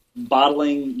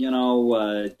 bottling,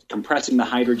 compressing the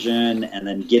hydrogen and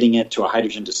then getting it to a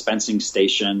hydrogen dispensing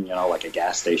station, like a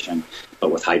gas station, but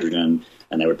with hydrogen,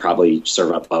 and they would probably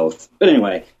serve up both. But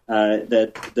anyway,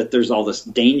 that there's all this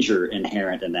danger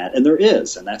inherent in that, and there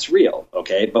is, and that's real,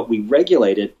 okay? But we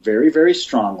regulate it very, very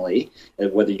strongly,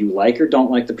 whether you like or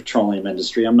don't like the petroleum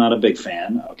industry. I'm not a big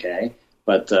fan, okay?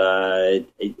 But, I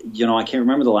can't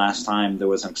remember the last time there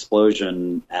was an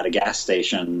explosion at a gas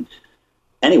station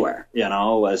anywhere,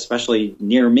 especially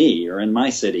near me or in my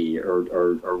city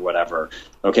or whatever.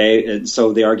 Okay. And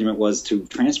so the argument was to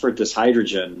transport this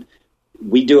hydrogen.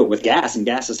 We do it with gas, and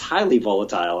gas is highly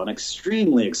volatile and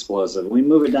extremely explosive. We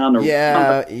move it down to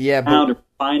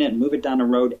refine it and move it down the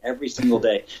road every single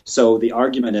day. So the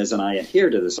argument is, and I adhere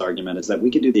to this argument, is that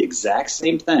we could do the exact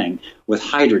same thing with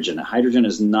hydrogen. Hydrogen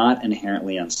is not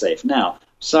inherently unsafe. Now,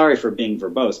 sorry for being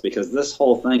verbose, because this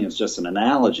whole thing is just an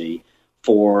analogy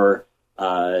for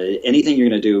anything you're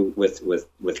going to do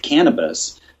with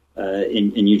cannabis,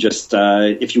 and you just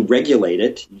if you regulate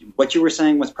it, what you were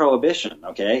saying with prohibition,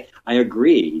 okay? I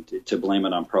agree to blame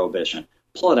it on prohibition.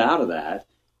 Pull it out of that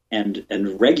and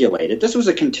regulate it. This was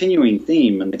a continuing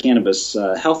theme in the Cannabis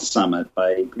Health Summit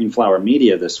by Green Flower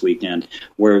Media this weekend,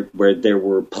 where there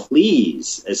were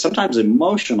pleas, sometimes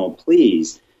emotional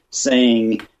pleas,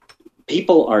 saying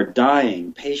people are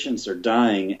dying, patients are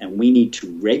dying, and we need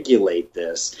to regulate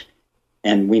this.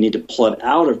 And we need to pull it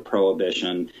out of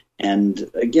prohibition. And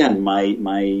again, my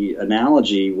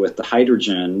analogy with the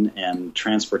hydrogen and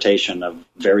transportation of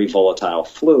very volatile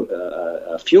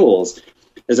fuels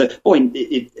is that,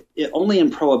 only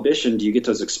in prohibition do you get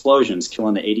those explosions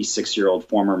killing the 86-year-old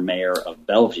former mayor of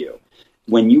Bellevue.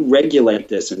 When you regulate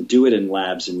this and do it in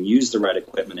labs and use the right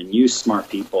equipment and use smart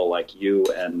people like you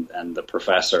and the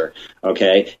professor,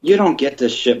 okay, you don't get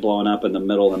this shit blowing up in the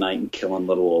middle of the night and killing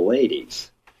little old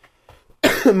ladies.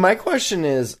 My question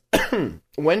is,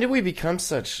 when did we become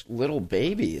such little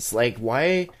babies? Like,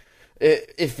 why,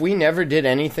 if we never did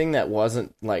anything that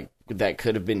wasn't, like, that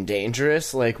could have been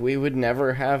dangerous, like, we would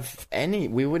never have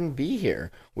we wouldn't be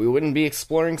here. We wouldn't be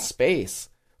exploring space.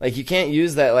 Like, you can't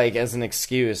use that, like, as an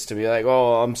excuse to be like,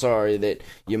 oh, I'm sorry that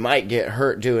you might get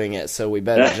hurt doing it, so we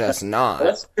better just not.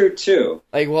 That's true, too.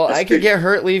 Like, well, I could get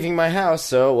hurt leaving my house,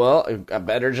 so, well, I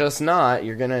better just not.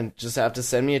 You're gonna just have to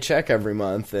send me a check every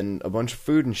month and a bunch of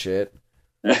food and shit.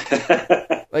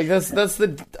 Like, that's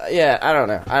the... Yeah, I don't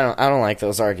know. I don't like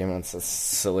those arguments. That's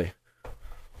silly.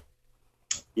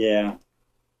 Yeah.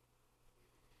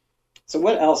 So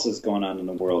what else is going on in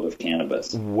the world of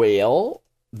cannabis? Well,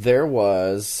 there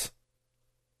was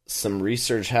some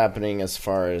research happening as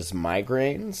far as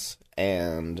migraines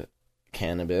and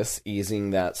cannabis,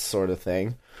 easing that sort of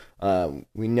thing.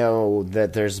 We know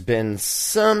that there's been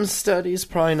some studies,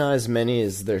 probably not as many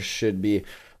as there should be,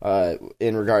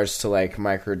 in regards to like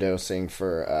microdosing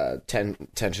for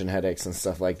tension headaches and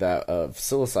stuff like that of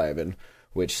psilocybin,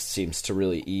 which seems to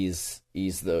really ease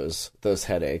those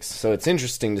headaches. So it's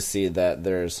interesting to see that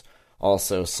there's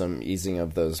also some easing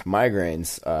of those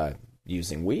migraines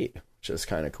using weed, which is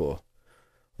kind of cool.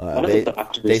 One of the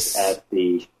doctors at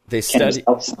the Cannabis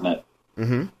Health Summit.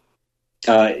 Mm-hmm.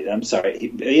 I'm sorry.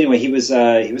 He was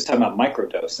talking about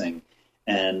microdosing,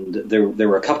 and there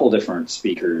were a couple different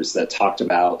speakers that talked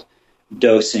about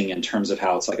dosing in terms of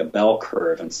how it's like a bell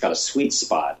curve and it's got a sweet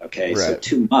spot. Okay, right. So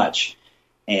too much,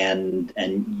 and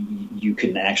you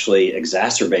can actually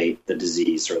exacerbate the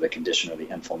disease or the condition or the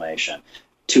inflammation.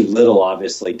 Too little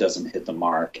obviously doesn't hit the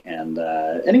mark. And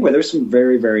anyway, there's some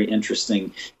very, very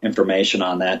interesting information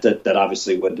on that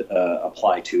obviously would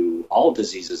apply to all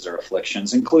diseases or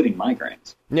afflictions, including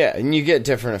migraines. Yeah, and you get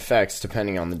different effects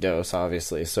depending on the dose,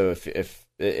 obviously. So if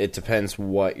it depends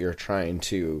what you're trying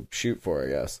to shoot for, I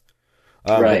guess.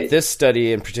 Right. This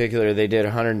study in particular, they did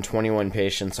 121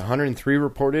 patients. 103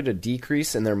 reported a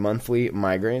decrease in their monthly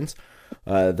migraines.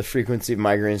 The frequency of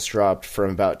migraines dropped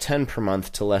from about 10 per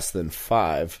month to less than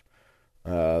 5.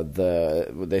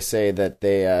 They say that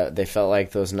they felt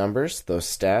like those numbers, those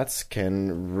stats,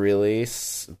 can really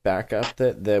back up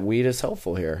that weed is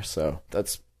helpful here. So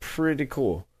that's pretty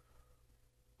cool.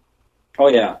 Oh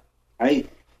yeah,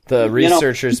 The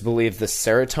researchers believe the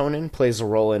serotonin plays a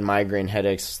role in migraine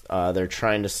headaches. They're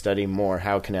trying to study more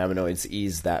how cannabinoids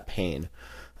ease that pain.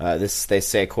 They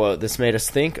say, quote, "This made us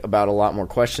think about a lot more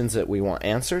questions that we want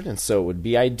answered, and so it would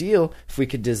be ideal if we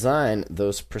could design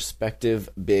those prospective,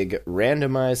 big,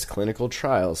 randomized clinical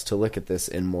trials to look at this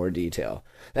in more detail."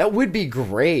 That would be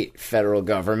great, federal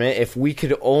government, if we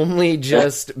could only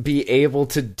just be able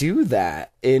to do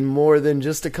that in more than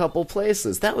just a couple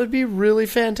places. That would be really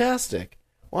fantastic.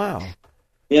 Wow.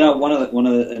 One of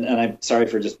the, and I'm sorry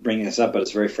for just bringing this up, but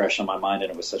it's very fresh on my mind,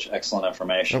 and it was such excellent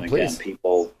information. Again,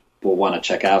 people will want to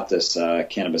check out this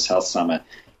Cannabis Health Summit.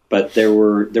 But there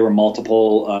were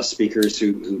multiple speakers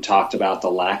who talked about the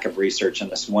lack of research.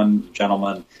 And this one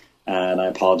gentleman, and I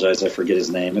apologize, I forget his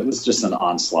name. It was just an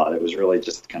onslaught. It was really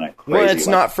just kind of crazy. Well, it's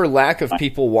not for lack of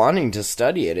people wanting to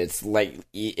study it. It's like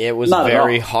it was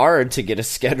very hard to get a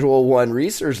Schedule I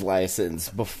research license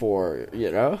before,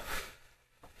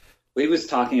 We was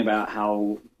talking about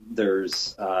how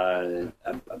there's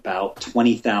about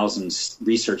 20,000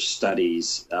 research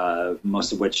studies,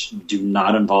 most of which do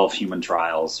not involve human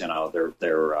trials. They're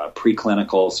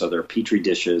preclinical, so they're petri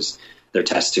dishes, they're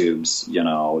test tubes.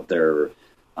 They're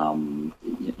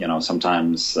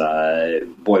sometimes,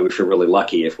 we feel really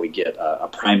lucky if we get a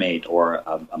primate or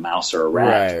a mouse or a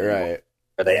rat. Right.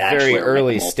 Where they actually very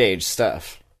early stage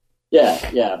stuff.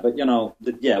 Yeah, but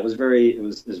it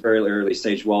was very early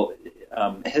stage. Well,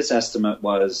 his estimate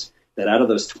was that out of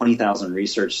those 20,000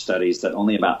 research studies, that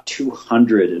only about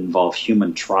 200 involve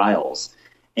human trials,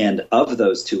 and of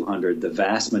those 200, the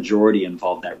vast majority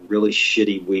involved that really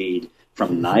shitty weed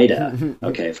from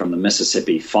NIDA, from the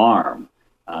Mississippi farm,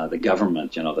 the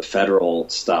government, the federal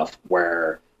stuff,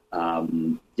 where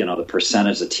the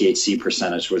percentage, the THC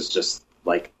percentage, was just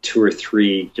like 2 or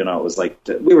 3. It was like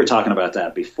we were talking about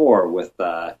that before with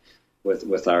our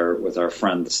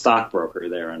friend the stockbroker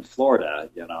there in Florida,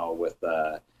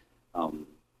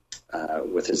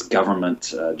 with his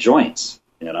government joints.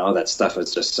 That stuff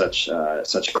is just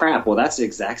such crap. Well, that's the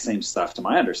exact same stuff, to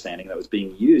my understanding, that was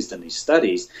being used in these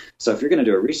studies. So if you're going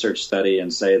to do a research study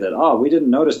and say that, we didn't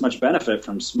notice much benefit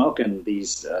from smoking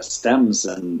these stems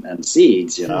and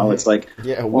seeds, it's like,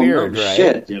 weird, right?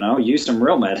 Shit, use some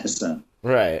real medicine.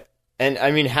 Right. And,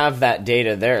 have that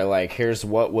data there, like, here's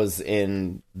what was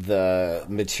in the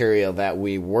material that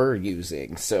we were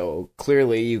using. So,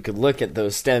 clearly, you could look at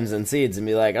those stems and seeds and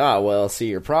be like, see,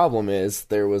 your problem is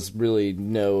there was really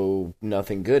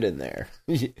nothing good in there.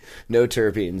 No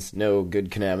terpenes, no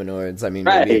good cannabinoids.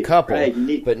 Maybe a couple,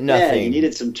 but nothing. Yeah, you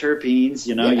needed some terpenes,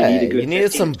 you need a good 15,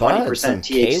 some buds, some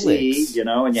THC, calyx,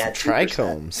 and you had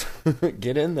trichomes.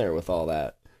 Get in there with all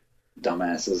that.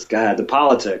 Dumbasses. God, the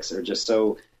politics are just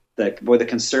so... the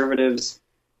conservatives,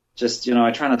 just,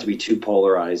 I try not to be too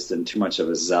polarized and too much of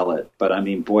a zealot, but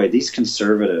these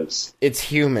conservatives... It's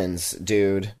humans,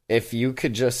 dude. If you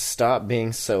could just stop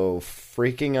being so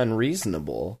freaking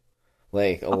unreasonable,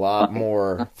 like, a lot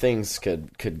more things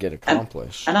could get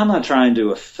accomplished. And I'm not trying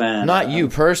to offend... Not you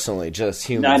personally, just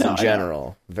humans in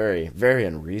general. Very, very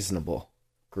unreasonable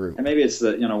group. And maybe it's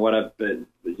the, what I've been...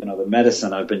 the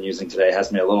medicine I've been using today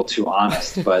has me a little too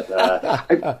honest, but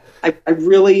I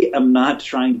really am not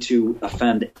trying to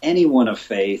offend anyone of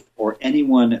faith or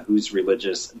anyone who's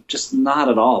religious, just not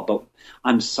at all. But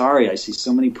I'm sorry, I see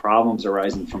so many problems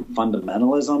arising from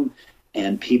fundamentalism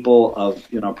and people of,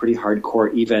 pretty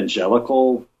hardcore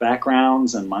evangelical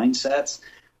backgrounds and mindsets,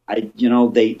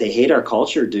 they hate our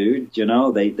culture, dude.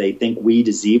 They think weed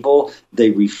is evil.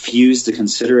 They refuse to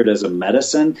consider it as a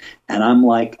medicine. And I'm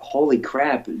like, holy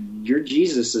crap, your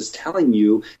Jesus is telling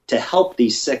you to help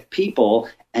these sick people,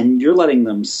 and you're letting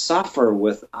them suffer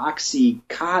with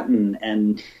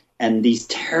Oxycontin and these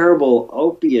terrible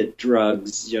opiate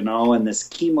drugs, and this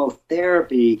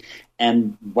chemotherapy.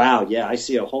 And wow, yeah, I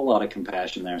see a whole lot of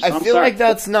compassion there. So I feel like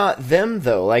that's not them,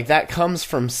 though. Like, that comes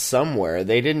from somewhere.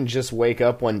 They didn't just wake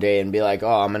up one day and be like,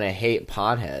 oh, I'm going to hate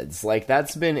potheads. Like,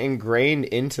 that's been ingrained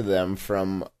into them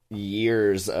from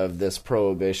years of this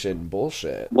prohibition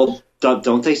bullshit. Well,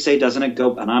 don't they say, doesn't it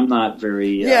go? And I'm not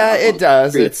very... Yeah, it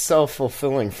does. It's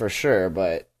self-fulfilling for sure,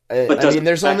 but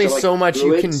there's only so much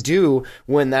you can do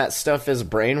when that stuff is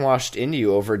brainwashed into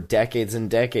you over decades and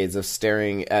decades of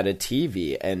staring at a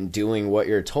TV and doing what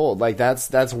you're told. Like,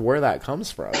 that's where that comes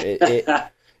from.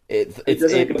 It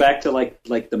doesn't go back to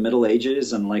like the Middle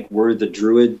Ages and like where the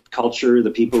Druid culture, the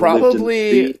people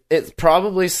it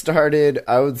probably started,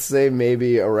 I would say,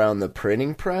 maybe around the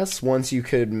printing press. Once you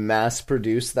could mass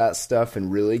produce that stuff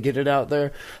and really get it out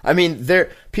there. I mean,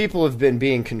 people have been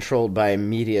being controlled by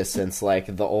media since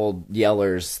like the old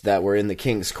yellers that were in the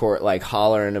King's Court, like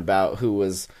hollering about who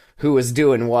was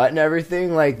doing what and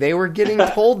everything. Like, they were getting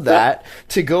told that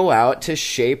to go out to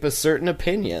shape a certain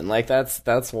opinion. Like,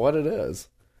 that's what it is.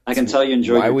 I can tell you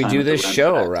enjoy why your we time do this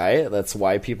show, Fact. right? That's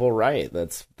why people write.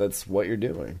 That's what you're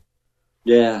doing.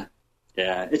 Yeah.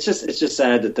 It's just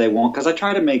sad that they won't, because I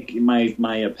try to make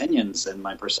my opinions and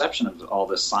my perception of all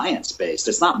this science based.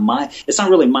 It's not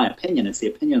really my opinion. It's the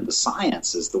opinion of the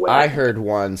science is the way. I heard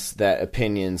once that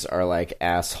opinions are like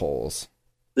assholes.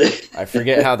 I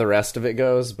forget how the rest of it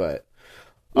goes, but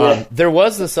there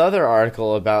was this other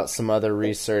article about some other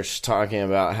research talking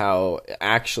about how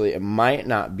actually it might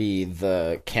not be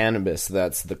the cannabis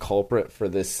that's the culprit for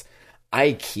this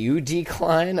IQ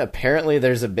decline. Apparently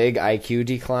there's a big IQ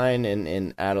decline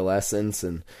in adolescence,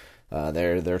 and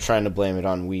they're trying to blame it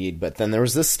on weed. But then there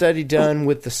was this study done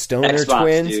with the Stoner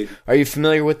twins. Dude. Are you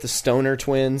familiar with the Stoner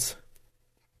twins?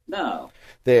 No.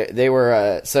 They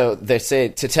were so they say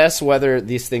to test whether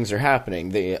these things are happening.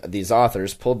 These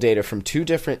authors pulled data from 2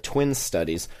 different twin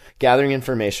studies, gathering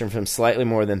information from slightly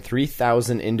more than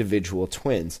 3,000 individual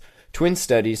twins. Twin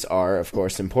studies are, of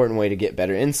course, an important way to get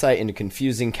better insight into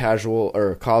confusing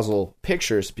causal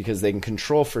pictures because they can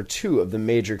control for 2 of the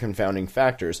major confounding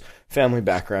factors: family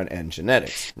background and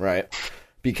genetics. Right.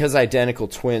 Because identical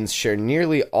twins share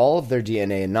nearly all of their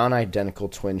DNA, non-identical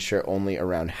twins share only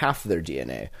around half of their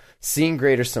DNA. Seeing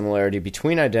greater similarity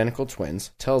between identical twins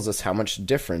tells us how much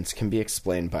difference can be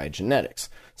explained by genetics.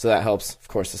 So that helps, of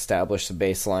course, establish the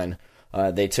baseline.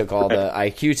 They took all the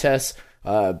IQ tests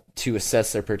to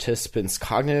assess their participants'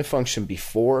 cognitive function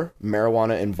before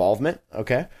marijuana involvement.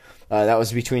 Okay, that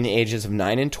was between the ages of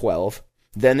 9 and 12.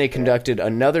 Then they conducted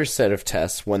another set of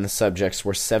tests when the subjects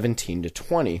were 17 to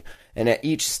 20. And at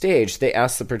each stage, they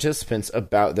asked the participants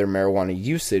about their marijuana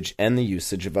usage and the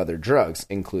usage of other drugs,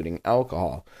 including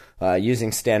alcohol,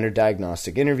 using standard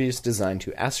diagnostic interviews designed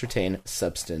to ascertain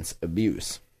substance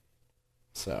abuse.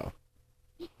 So,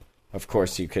 of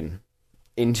course, you can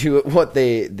intuit what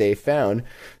they found,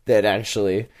 that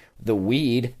actually the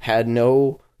weed had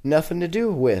nothing to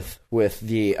do with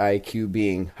the IQ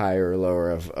being higher or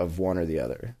lower of one or the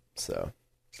other. So,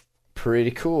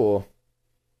 pretty cool.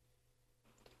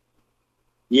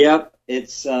 Yep,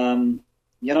 it's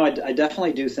I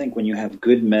definitely do think when you have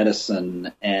good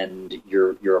medicine and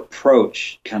your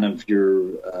approach, kind of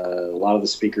a lot of the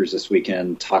speakers this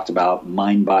weekend talked about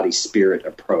mind, body, spirit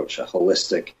approach, a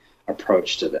holistic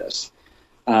approach to this.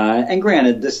 And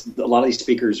granted, a lot of these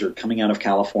speakers are coming out of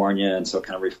California, and so it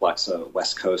kind of reflects a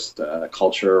West Coast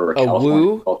culture or a California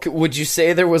woo culture. Would you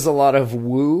say there was a lot of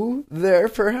woo there,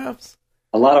 perhaps?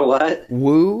 A lot of what?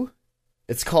 Woo.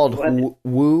 It's called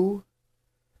woo.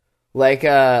 Like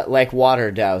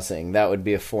water dowsing, that would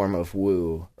be a form of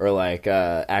woo, or like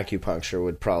acupuncture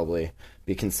would probably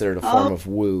be considered a form of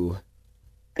woo.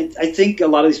 I think a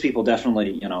lot of these people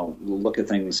definitely, look at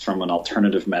things from an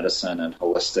alternative medicine and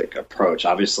holistic approach.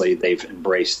 Obviously, they've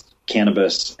embraced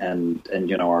cannabis and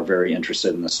are very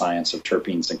interested in the science of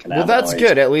terpenes and cannabinoids. Well, that's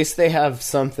good. At least they have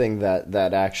something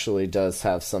that actually does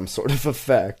have some sort of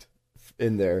effect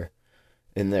in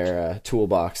their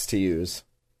toolbox to use.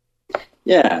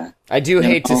 Yeah. I do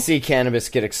hate to see cannabis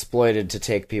get exploited to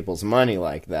take people's money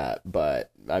like that,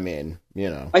 but I mean,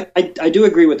 I do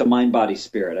agree with the mind, body,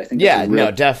 spirit. I think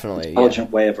definitely intelligent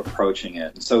way of approaching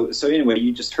it. So anyway,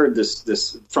 you just heard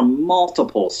this from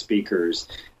multiple speakers,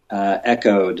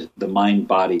 echoed the mind,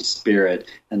 body, spirit.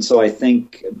 And so I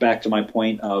think back to my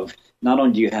point of not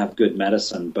only do you have good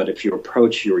medicine, but if you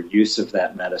approach your use of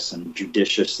that medicine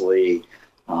judiciously,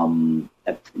 from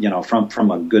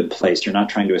a good place, you're not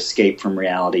trying to escape from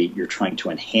reality. You're trying to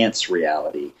enhance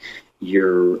reality.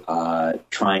 You're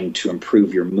trying to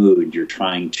improve your mood. You're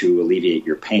trying to alleviate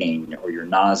your pain or your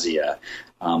nausea,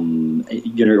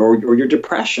 or your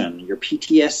depression, your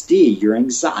PTSD, your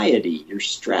anxiety, your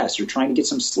stress. You're trying to get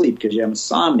some sleep because you have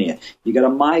insomnia. You got a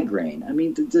migraine. I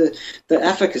mean, the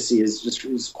efficacy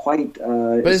is quite.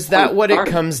 But is that what it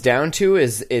comes down to?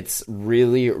 Is it's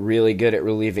really, really good at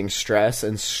relieving stress,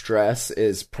 and stress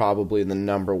is probably the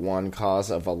number one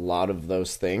cause of a lot of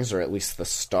those things, or at least the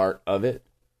start of it.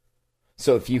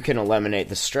 So if you can eliminate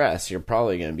the stress, you're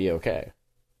probably going to be okay.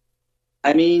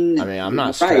 I mean, I'm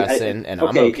not stressing, and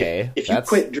I'm okay. If you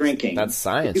quit drinking, that's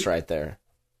science right there.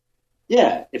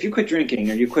 Yeah, if you quit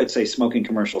drinking, or you quit, say, smoking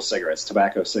commercial cigarettes,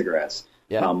 tobacco cigarettes,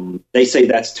 yeah. They say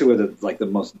that's two of the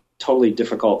most totally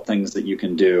difficult things that you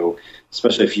can do,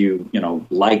 especially if you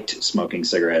liked smoking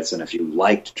cigarettes and if you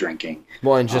liked drinking.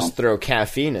 Well, and just throw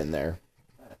caffeine in there.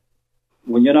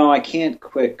 Well, I can't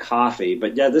quit coffee,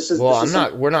 but yeah, this is. Well,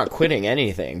 we're not quitting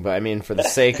anything, but I mean, for the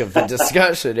sake of the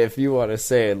discussion, if you want to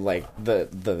say like the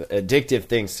addictive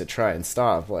things to try and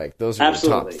stop, like those are the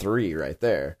top three right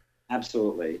there.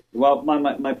 Absolutely. Well,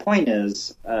 my point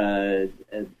is, and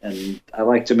I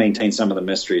like to maintain some of the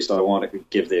mystery, so I won't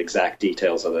give the exact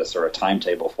details of this or a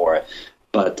timetable for it.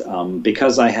 But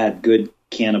because I had good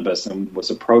cannabis and was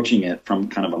approaching it from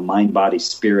kind of a mind, body,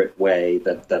 spirit way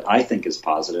that I think is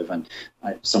positive, and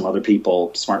some other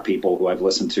people, smart people who I've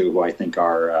listened to, who I think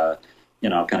are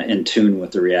kind of in tune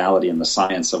with the reality and the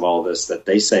science of all this, that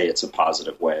they say it's a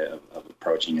positive way of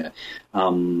approaching it.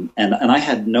 And I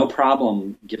had no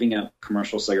problem giving up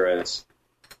commercial cigarettes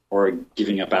or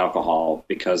giving up alcohol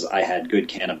because I had good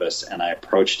cannabis and I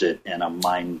approached it in a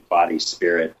mind, body,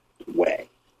 spirit way,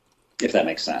 if that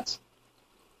makes sense.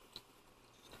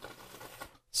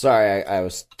 Sorry, I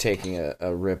was taking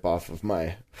a rip off of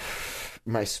my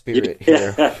spirit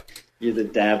here. You're the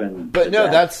dabbing. But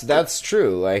no, that's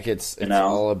true. Like it's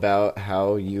all about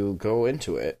how you go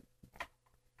into it.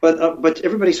 But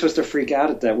everybody's supposed to freak out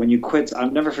at that when you quit.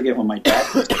 I'll never forget when my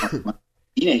dad was a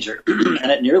teenager, and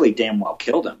it nearly damn well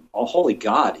killed him. Oh, holy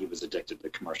God, he was addicted to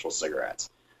commercial cigarettes.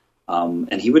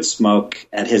 And he would smoke,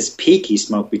 at his peak, he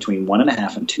smoked between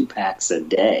 1.5 and 2 packs a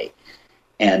day.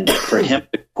 And for him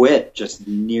to quit just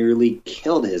nearly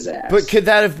killed his ass. But could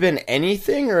that have been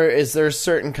anything, or is there a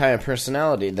certain kind of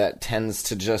personality that tends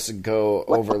to just go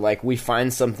over, like, we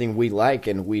find something we like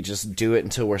and we just do it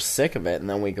until we're sick of it, and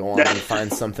then we go on and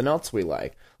find something else we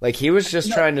like? Like, he was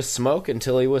just trying to smoke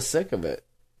until he was sick of it.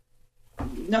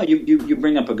 No, you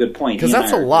bring up a good point. Because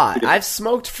that's a lot. I've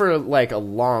smoked for, like, a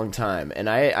long time, and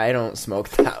I don't smoke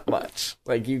that much.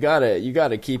 Like, you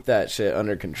gotta keep that shit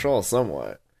under control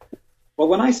somewhat. Well,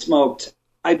 when I smoked,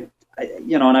 and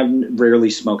I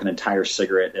rarely smoke an entire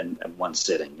cigarette in one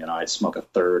sitting. I'd smoke a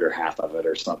third or half of it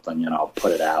or something. I'll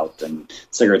put it out, and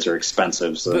cigarettes are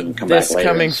expensive, so you can come back later. This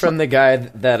coming from the guy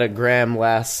that a gram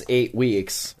lasts 8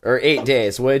 weeks or 8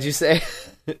 days. What did you say?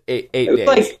 8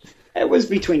 days. It was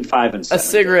between 5 and 7. A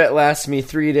cigarette lasts me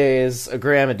 3 days. A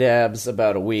gram of dabs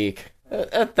about a week.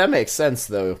 That makes sense,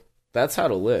 though. That's how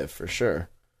to live for sure.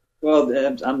 Well,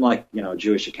 I'm like, a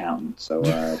Jewish accountant, so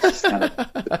it's kind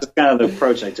of the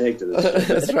approach I take to this.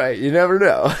 That's right. You never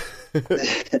know.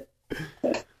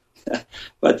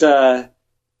 But,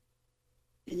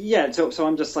 yeah, so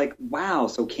I'm just like, wow,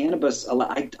 so cannabis,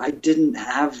 I didn't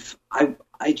have,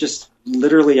 I just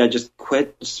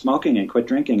quit smoking and quit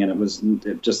drinking, and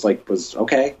it just was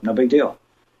okay, no big deal.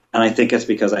 And I think it's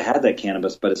because I had that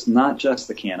cannabis, but it's not just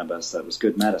the cannabis that was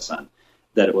good medicine.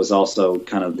 That it was also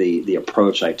kind of the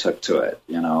approach I took to it.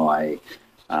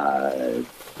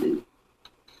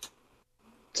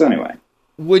 So anyway.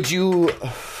 Would you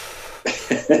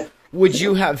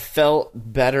have felt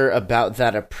better about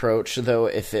that approach, though,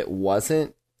 if it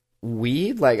wasn't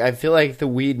weed? Like, I feel like the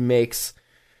weed makes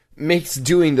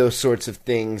doing those sorts of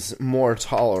things more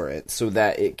tolerant so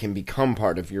that it can become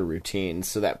part of your routine,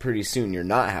 so that pretty soon you're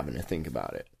not having to think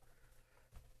about it.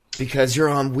 Because you're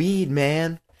on weed,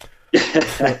 man.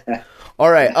 All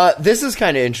right, this is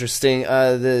kind of interesting.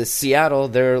 The Seattle,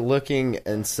 they're looking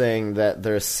and saying that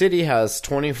their city has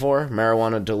 24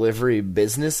 marijuana delivery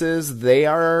businesses. They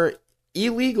are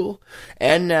illegal,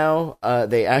 and now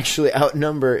they actually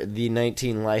outnumber the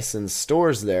 19 licensed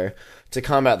stores there. To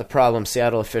combat the problem,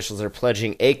 Seattle officials are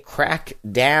pledging a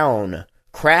crackdown,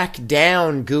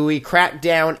 gooey,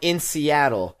 crackdown in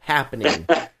Seattle happening.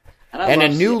 And a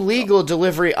new legal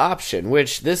delivery option,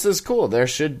 which this is cool. There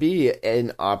should be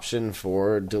an option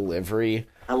for delivery.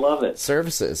 I love it.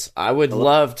 Services. I would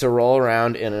love to roll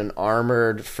around in an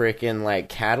armored freaking like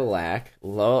Cadillac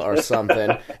or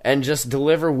something and just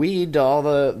deliver weed to all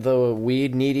the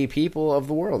weed needy people of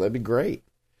the world. That'd be great.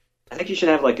 I think you should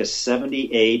have like a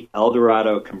 78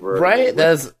 Eldorado convertible. Right?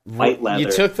 That's white leather.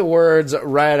 You took the words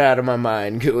right out of my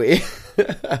mind, Gooey.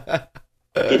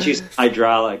 Get you some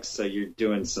hydraulics so you're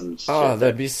doing some shit. Oh,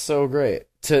 that'd be so great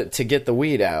to get the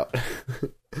weed out.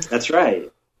 That's right.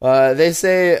 They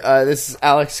say this is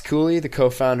Alex Cooley, the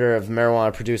co-founder of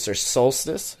marijuana producer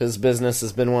Solstice. His business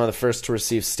has been one of the first to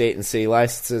receive state and city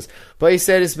licenses, but he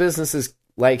said his businesses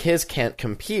like his can't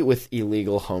compete with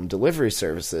illegal home delivery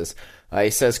services. He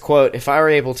says, quote, "If I were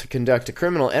able to conduct a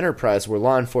criminal enterprise where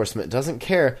law enforcement doesn't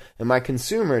care and my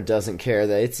consumer doesn't care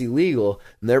that it's illegal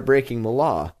and they're breaking the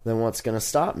law, then what's going to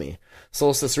stop me?"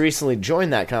 Solstice recently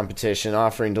joined that competition,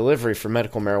 offering delivery for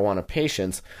medical marijuana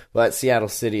patients, but Seattle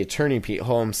City Attorney Pete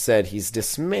Holmes said he's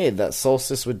dismayed that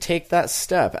Solstice would take that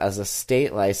step as a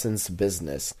state-licensed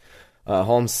business.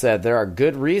 Holmes said there are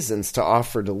good reasons to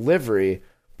offer delivery,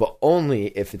 but only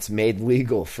if it's made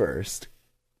legal first.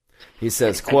 He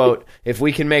says, quote, "If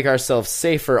we can make ourselves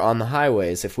safer on the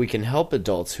highways, if we can help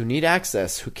adults who need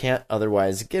access who can't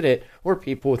otherwise get it, or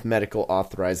people with medical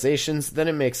authorizations, then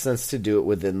it makes sense to do it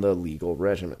within the legal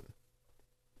regimen."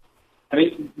 I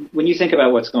mean, when you think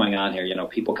about what's going on here,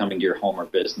 people coming to your home or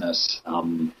business,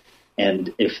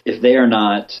 and if they are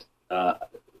not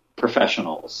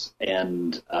professionals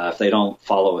and if they don't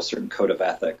follow a certain code of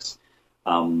ethics,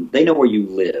 they know where you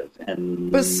live,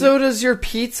 but so does your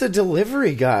pizza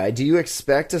delivery guy. Do you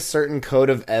expect a certain code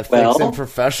of ethics and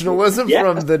professionalism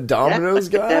from the Domino's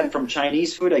guy? I get that from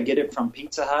Chinese food. I get it from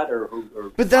Pizza Hut or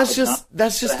but that's just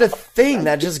a thing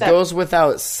that just goes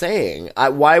without saying.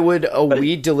 Why would a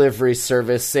weed delivery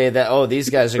service say that? Oh,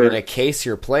 these guys are going to case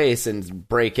your place and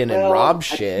break in and rob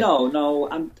shit. No.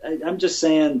 I'm just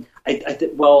saying. Hey,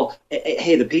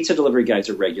 the pizza delivery guys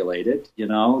are regulated,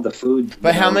 the food.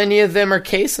 But how many of them are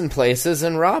casing places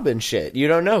and robbing shit? You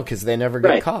don't know because they never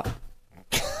get caught.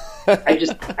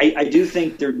 I do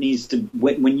think there needs to,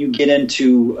 when you get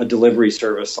into a delivery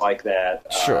service like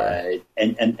that, sure.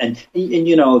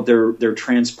 They're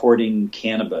transporting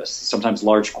cannabis, sometimes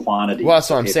large quantities. Well,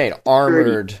 that's what I'm saying.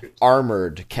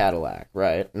 Armored Cadillac,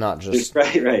 right? Not just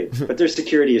right. But there's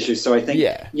security issues. So I think,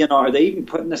 are they even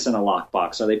putting this in a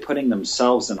lockbox? Are they putting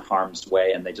themselves in harm's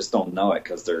way and they just don't know it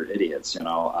because they're idiots?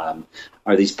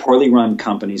 Are these poorly run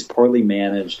companies, poorly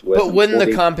managed? But wouldn't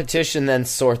the competition then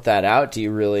sort that out? Do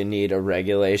you really need a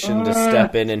regulation to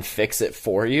step in and fix it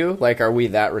for you? Like, are we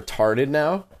that retarded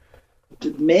now?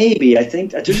 Maybe. I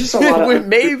think there's just a lot of...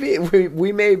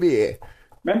 we may be.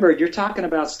 Remember, you're talking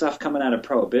about stuff coming out of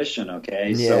Prohibition,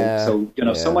 okay? Yeah,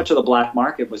 so much of the black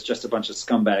market was just a bunch of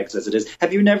scumbags as it is.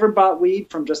 Have you never bought weed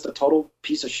from just a total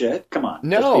piece of shit? Come on.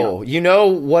 No. You know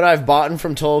what I've bought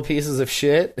from total pieces of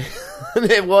shit?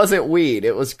 It wasn't weed.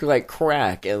 It was like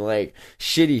crack and like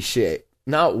shitty shit.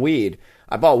 Not weed.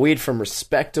 I bought weed from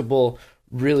respectable,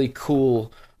 really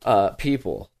cool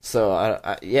people. So,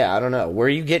 I don't know. Where are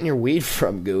you getting your weed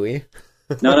from, Gooey?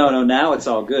 No. Now it's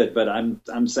all good, but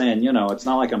I'm saying, it's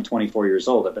not like I'm 24 years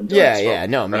old. I've been doing this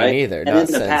me neither. And in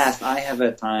the past, I have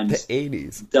at times the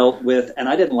 80s dealt with, and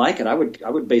I didn't like it. I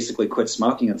would basically quit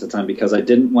smoking at the time because I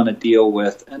didn't want to deal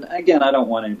with. And again, I don't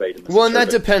want anybody to. Well, and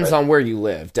that depends on where you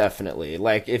live. Definitely,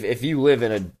 like if you live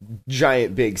in a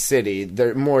giant big city,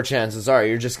 there more chances are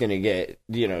you're just going to get,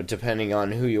 depending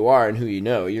on who you are and who you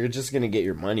know, you're just going to get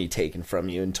your money taken from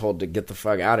you and told to get the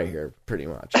fuck out of here, pretty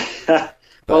much.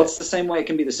 Well, it's the same way. It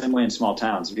can be the same way in small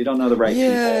towns. If you don't know the right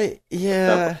people.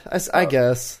 Yeah, I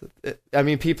guess. I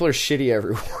mean, people are shitty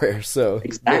everywhere, so...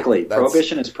 Exactly.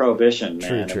 Prohibition is prohibition,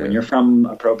 man. True. And when you're from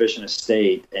a prohibitionist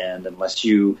state, and unless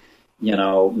you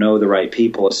know the right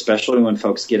people, especially when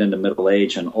folks get into middle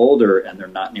age and older, and they're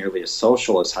not nearly as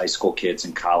social as high school kids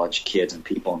and college kids and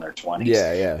people in their 20s,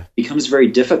 it becomes very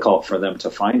difficult for them to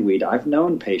find weed. I've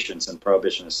known patients in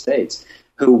prohibitionist states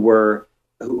who were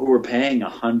paying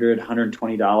 $100,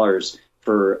 $120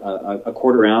 for a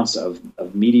quarter ounce of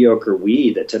mediocre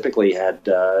weed that typically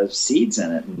had seeds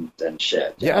in it and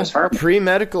shit. Yeah,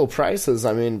 pre-medical prices.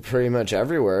 I mean, pretty much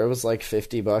everywhere. It was like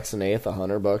 $50 an eighth,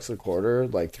 $100 a quarter,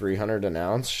 like $300 an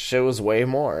ounce. Shit was way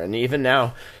more. And even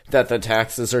now that the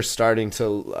taxes are starting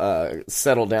to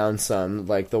settle down some,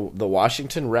 like the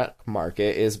Washington rec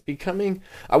market is becoming,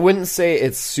 I wouldn't say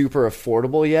it's super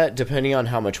affordable yet, depending on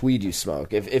how much weed you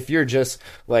smoke. If you're just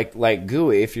like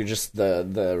Gooey, if you're just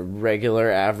the regular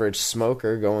average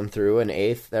smoker going through an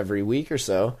eighth every week or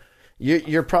so,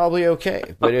 you're probably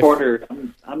okay. But quarter,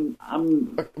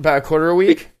 I'm About a quarter a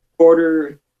week?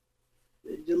 quarter,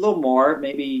 a little more,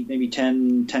 maybe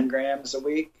 10 grams a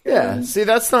week. Yeah, see,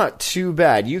 that's not too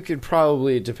bad. You could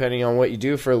probably, depending on what you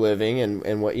do for a living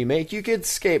and what you make, you could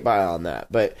skate by on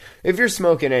that. But if you're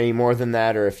smoking any more than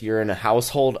that, or if you're in a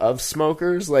household of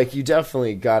smokers, like, you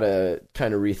definitely gotta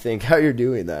kind of rethink how you're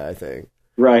doing that, I think.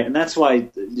 Right, and that's why,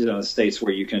 states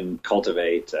where you can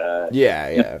cultivate,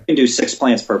 you can do 6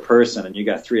 plants per person, and you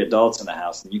got 3 adults in the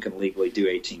house, and you can legally do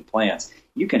 18 plants.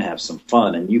 You can have some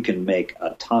fun, and you can make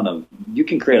you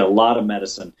can create a lot of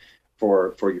medicine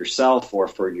for yourself, or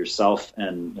for yourself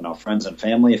and friends and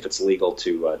family if it's legal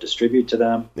to distribute to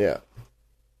them. Yeah.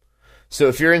 So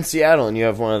if you're in Seattle and you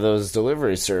have one of those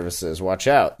delivery services, watch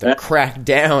out. The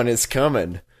crackdown is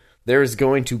coming. There is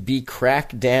going to be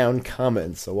crackdown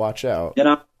coming, so watch out.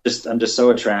 I'm just so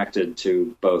attracted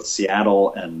to both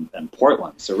Seattle and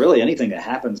Portland. So really anything that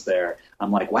happens there,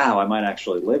 I'm like, wow, I might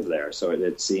actually live there. So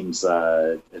it seems,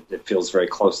 it feels very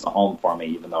close to home for me,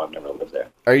 even though I've never lived there.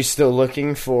 Are you still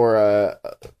looking for,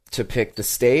 to pick the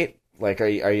state? Like, are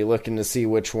you looking to see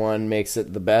which one makes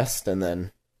it the best, and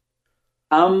then...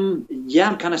 Yeah,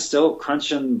 I'm kind of still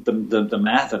crunching the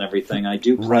math and everything. I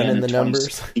do plan running the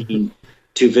numbers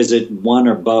to visit one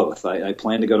or both. I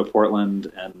plan to go to Portland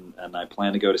and I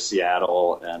plan to go to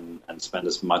Seattle and spend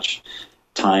as much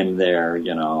time there.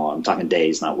 I'm talking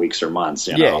days, not weeks or months.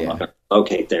 I'm not going to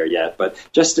locate there yet, but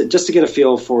just to get a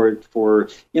feel for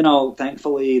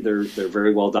thankfully they're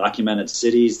very well documented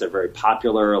cities. They're very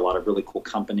popular. A lot of really cool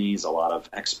companies, a lot of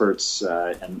experts,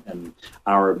 and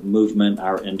our movement,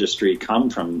 our industry come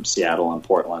from Seattle and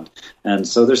Portland, and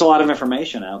so there's a lot of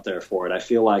information out there for it. I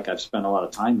feel like I've spent a lot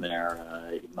of time there,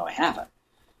 even though I haven't.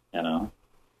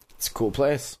 It's a cool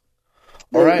place.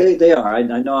 All right. They are. I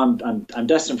know I'm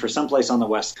destined for someplace on the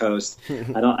West Coast.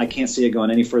 I can't see it going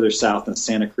any further south than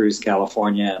Santa Cruz,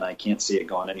 California, and I can't see it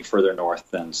going any further north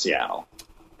than Seattle.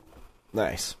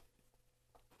 Nice.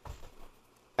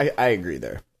 I agree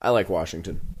there. I like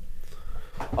Washington.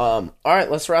 All right,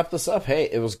 let's wrap this up. Hey,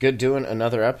 it was good doing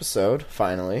another episode,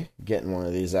 finally, getting one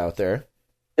of these out there.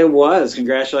 It was.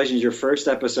 Congratulations. Your first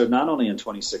episode, not only in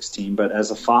 2016, but as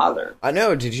a father. I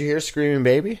know. Did you hear Screaming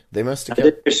Baby? They must have I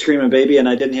did hear Screaming Baby, and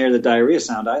I didn't hear the diarrhea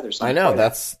sound either. So I know.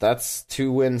 That's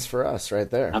 2 wins for us right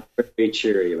there. I'm very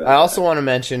cheery about I also want to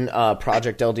mention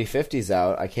Project LD50's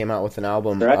out. I came out with an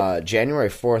album. Right. January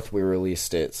 4th we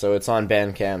released it. So it's on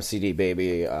Bandcamp, CD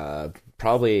Baby,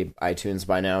 probably iTunes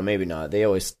by now, maybe not. They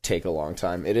always take a long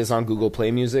time. It is on Google Play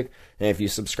Music, and if you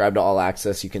subscribe to All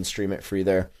Access, you can stream it free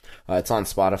there. It's on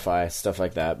Spotify, stuff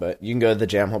like that. But you can go to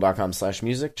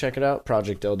thejamhole.com/music, check it out,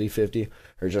 Project LD50,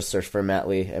 or just search for Matt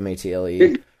Lee,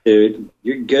 Matle. Dude,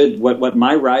 you're good. What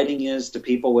my writing is to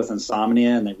people with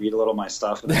insomnia, and they read a little of my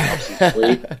stuff and it helps them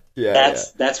sleep.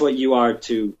 That's what you are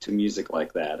to music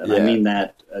like that, and I mean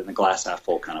that in a glass half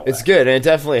full kind of way. It's good, and it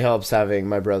definitely helps having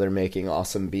my brother making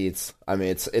awesome beats. I mean,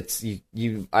 it's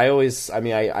you. I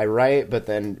write, but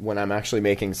then when I'm actually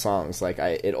making songs,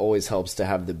 it always helps to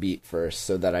have the beat first,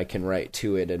 so that I can write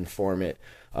to it and form it.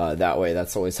 That way,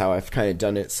 that's always how I've kind of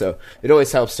done it. So it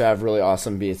always helps to have really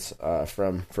awesome beats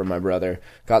from my brother.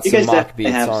 Got some mock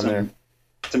beats on there.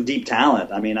 Some deep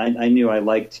talent. I mean, I knew I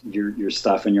liked your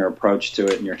stuff and your approach to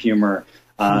it and your humor.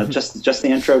 Just the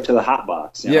intro to the Hot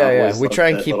Box. We try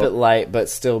and keep it light, but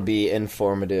still be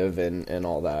informative and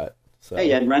all that. So. Hey,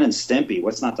 you had Ren and Stimpy.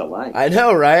 What's not to like? I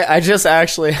know, right? I just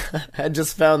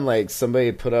found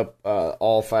somebody put up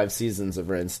all 5 seasons of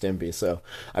Ren and Stimpy, so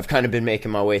I've kind of been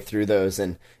making my way through those,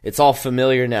 and it's all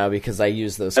familiar now because I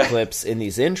use those clips in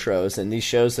these intros, and these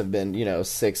shows have been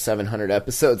 600-700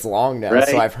 episodes long now, right?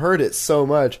 So I've heard it so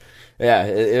much. Yeah,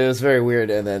 it was very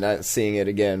weird, and then seeing it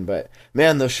again. But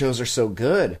man, those shows are so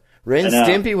good. Ren and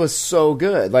Stimpy was so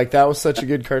good. That was such a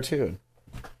good cartoon.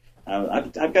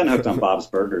 I've gotten hooked on Bob's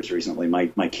Burgers recently.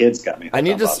 My kids got me hooked I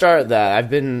need on to Bob's start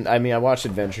Burgers. that. I watched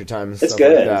Adventure Time and it's stuff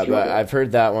good. like that, but I've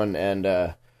heard that one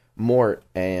and Mort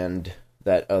and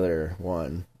that other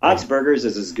one. Bob's Burgers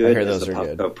is as good as the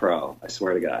good. Puffco Pro. I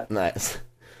swear to God. Nice.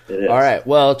 It is. All right.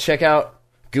 Well, check out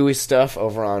Gooey stuff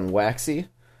over on Waxy.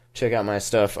 Check out my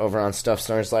stuff over on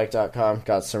stuffsnarslike.com.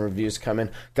 Got some reviews coming.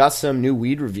 Got some new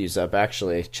weed reviews up,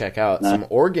 actually. Check out some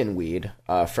Oregon weed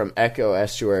from Echo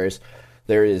Estuaries.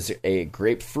 There is a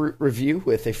grapefruit review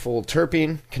with a full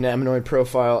terpene, cannabinoid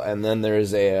profile, and then there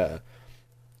is a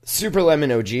Super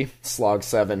Lemon OG, Slog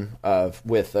 7,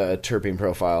 with a terpene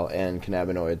profile and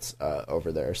cannabinoids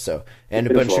over there. So, and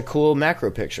a bunch of cool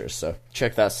macro pictures. So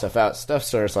check that stuff out,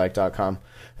 stuffsnarslike.com.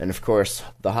 And of course,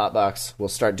 the Hotbox will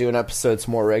start doing episodes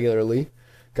more regularly.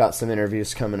 Got some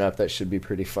interviews coming up that should be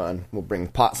pretty fun. We'll bring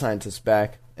pot scientists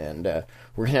back, and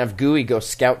we're going to have Gooey go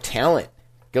scout talent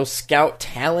Go scout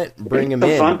talent, bring them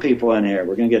the in. Fun people in here.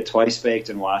 We're gonna get Twice Baked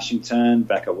in Washington.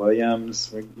 Becca Williams.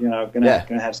 We're gonna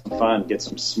have some fun. Get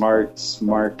some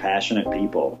smart, passionate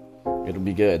people. It'll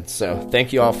be good. So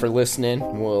thank you all for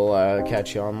listening. We'll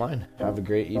catch you online. Have a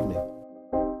great evening.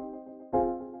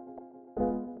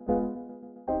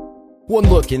 One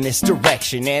look in this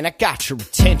direction and I got your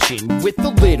attention with a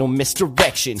little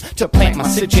misdirection to plant my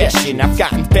suggestion. I've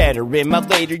gotten better in my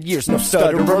later years, no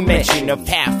stutter or mention of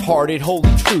half-hearted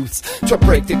holy truths to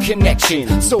break the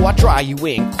connection. So I draw you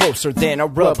in closer than I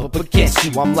rub up against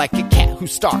you. I'm like a cat who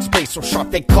stalks prey so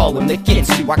sharp they call him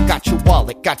against you. I got your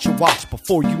wallet, got your watch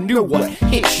before you knew what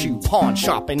hit you. Pawn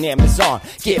shop and Amazon,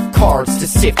 gift cards to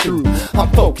sift through.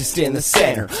 I'm focused in the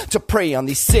center to prey on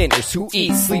these sinners who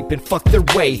eat, sleep, and fuck their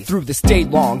way through this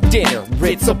day-long dinner.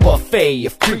 It's a buffet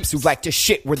of creeps who like to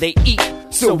shit where they eat.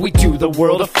 So we do the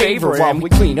world a favor while we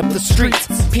clean up the streets.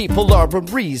 People are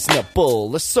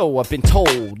unreasonable, or so I've been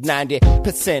told.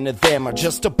 90% of them are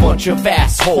just a bunch of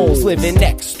assholes living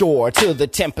next door to the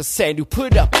 10% who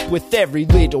put up with every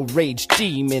little rage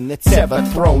demon that's ever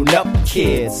thrown up.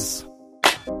 Kids,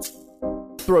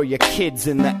 throw your kids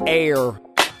in the air.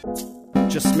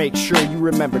 Just make sure you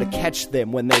remember to catch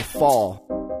them when they fall.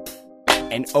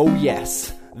 And oh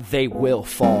yes, they will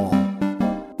fall.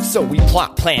 So we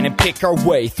plot, plan, and pick our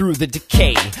way through the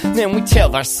decay. Then we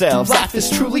tell ourselves life is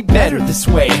truly better this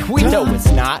way. We know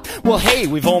it's not. Well, hey,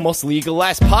 we've almost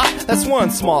legalized pot. That's one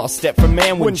small step for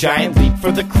man, one giant leap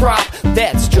for the crop.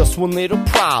 That's just one little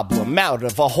problem out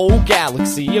of a whole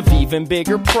galaxy of even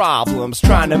bigger problems.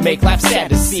 Trying to make life sad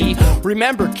to see.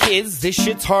 Remember, kids, this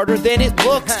shit's harder than it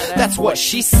looks. That's what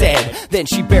she said. Then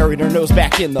she buried her nose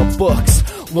back in the books.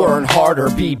 Learn harder,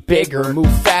 be bigger, move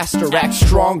faster, act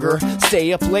stronger,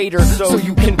 stay up later so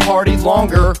you can party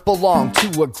longer. Belong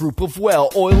to a group of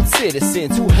well-oiled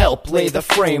citizens who help lay the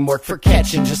framework for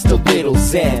catching just a little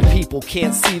zen. People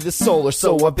can't see the solar,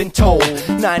 so I've been told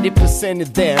 90%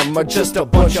 of them are just a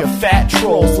bunch of fat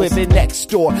trolls living next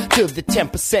door to the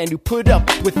 10% who put up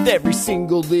with every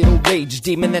single little rage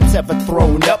demon that's ever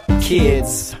thrown up.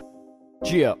 Kids,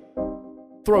 Jip,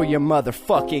 throw your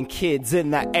motherfucking kids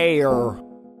in the air.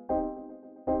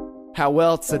 How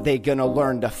else are they gonna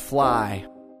learn to fly?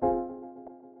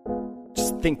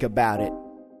 Just think about it.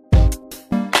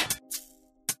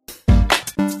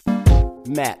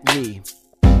 Matt Lee,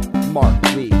 Mark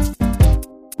Lee,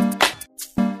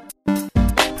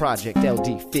 Project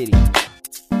LD Fitty.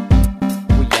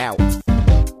 We out.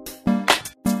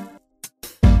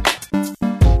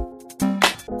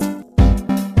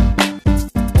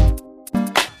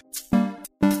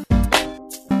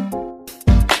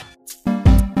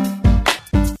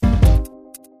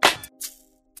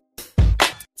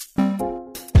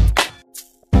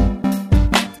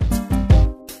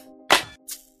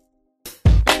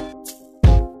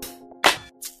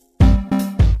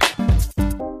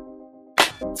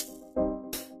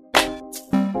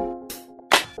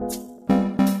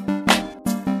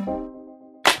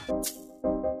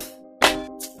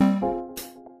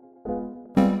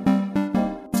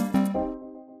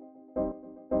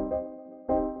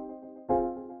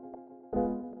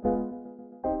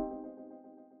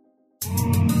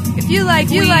 If you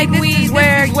like weed, this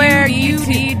is where you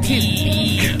need to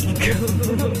be.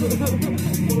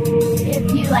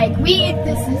 If you like weed,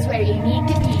 this is where you need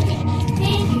to be.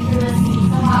 Thank you for listening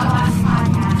to